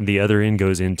 The other end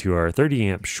goes into our 30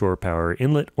 amp shore power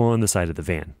inlet on the side of the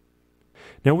van.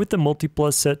 Now with the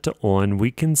MultiPlus set to on,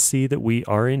 we can see that we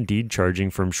are indeed charging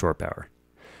from shore power.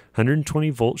 120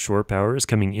 volt shore power is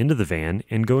coming into the van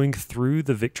and going through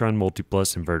the Victron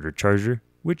MultiPlus inverter charger,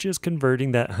 which is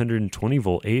converting that 120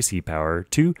 volt AC power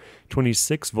to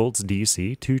 26 volts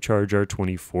DC to charge our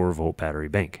 24 volt battery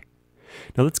bank.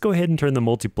 Now let's go ahead and turn the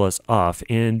MultiPlus off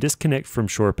and disconnect from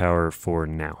shore power for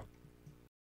now.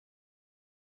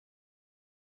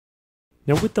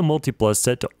 Now with the MultiPlus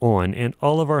set to on and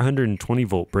all of our 120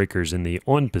 volt breakers in the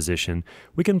on position,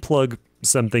 we can plug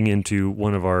something into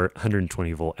one of our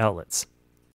 120 volt outlets.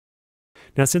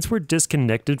 Now since we're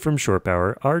disconnected from shore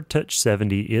power, our Touch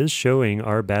 70 is showing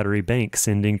our battery bank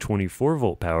sending 24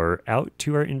 volt power out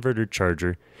to our inverter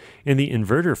charger, and the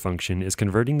inverter function is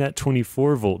converting that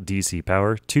 24 volt DC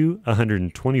power to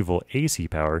 120 volt AC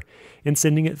power and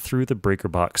sending it through the breaker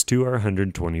box to our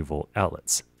 120 volt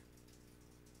outlets.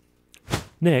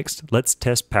 Next, let's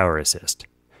test Power Assist.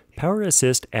 Power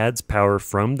Assist adds power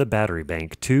from the battery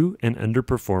bank to an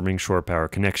underperforming shore power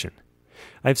connection.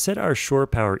 I've set our shore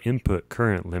power input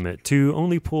current limit to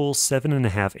only pull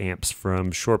 7.5 amps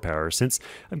from shore power, since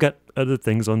I've got other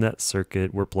things on that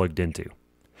circuit we're plugged into.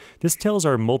 This tells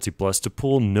our MultiPlus to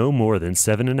pull no more than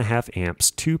 7.5 amps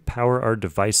to power our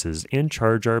devices and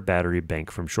charge our battery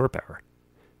bank from shore power.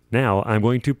 Now I'm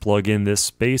going to plug in this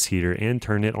space heater and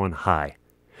turn it on high.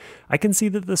 I can see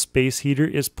that the space heater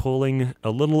is pulling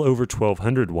a little over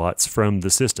 1200 watts from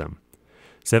the system.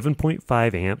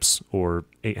 7.5 amps, or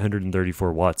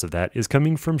 834 watts of that, is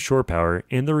coming from shore power,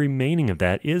 and the remaining of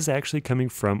that is actually coming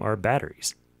from our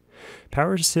batteries.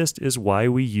 Power Assist is why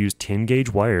we use 10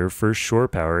 gauge wire for shore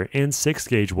power and 6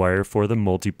 gauge wire for the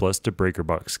MultiPlus to breaker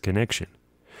box connection.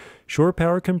 Shore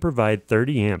power can provide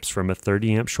 30 amps from a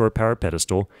 30 amp shore power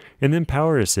pedestal, and then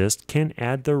Power Assist can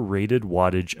add the rated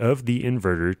wattage of the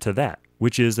inverter to that,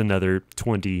 which is another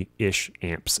 20-ish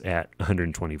amps at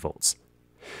 120 volts.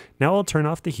 Now I'll turn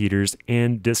off the heaters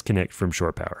and disconnect from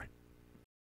shore power.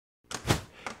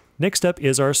 Next up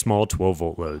is our small 12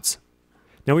 volt loads.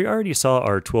 Now we already saw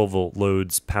our 12 volt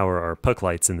loads power our puck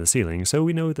lights in the ceiling, so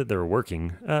we know that they're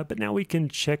working, but now we can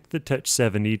check the Touch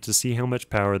 70 to see how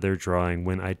much power they're drawing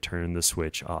when I turn the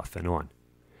switch off and on.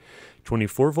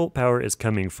 24 volt power is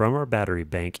coming from our battery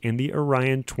bank, and the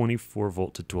Orion 24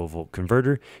 volt to 12 volt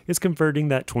converter is converting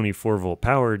that 24 volt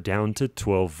power down to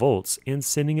 12 volts and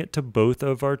sending it to both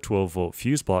of our 12 volt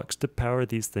fuse blocks to power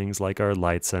these things like our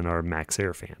lights and our max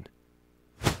air fan.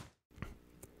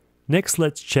 Next,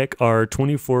 let's check our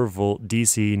 24 volt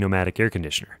DC Nomadic air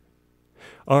conditioner.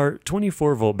 Our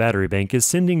 24 volt battery bank is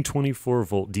sending 24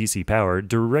 volt DC power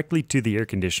directly to the air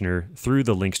conditioner through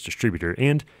the Lynx distributor,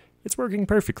 and it's working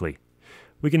perfectly.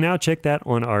 We can now check that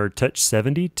on our Touch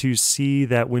 70 to see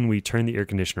that when we turn the air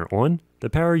conditioner on, the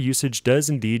power usage does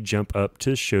indeed jump up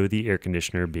to show the air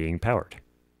conditioner being powered.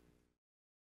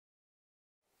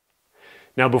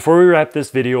 Now before we wrap this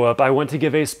video up, I want to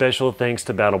give a special thanks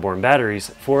to Battleborn Batteries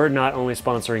for not only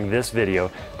sponsoring this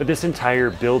video, but this entire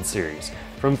build series.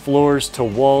 From floors to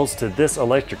walls to this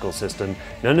electrical system,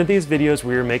 none of these videos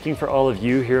we are making for all of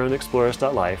you here on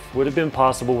explorist.life would have been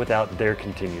possible without their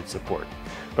continued support.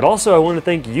 But also I want to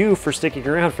thank you for sticking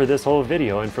around for this whole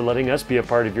video and for letting us be a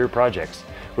part of your projects.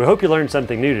 We hope you learned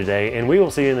something new today, and we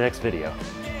will see you in the next video.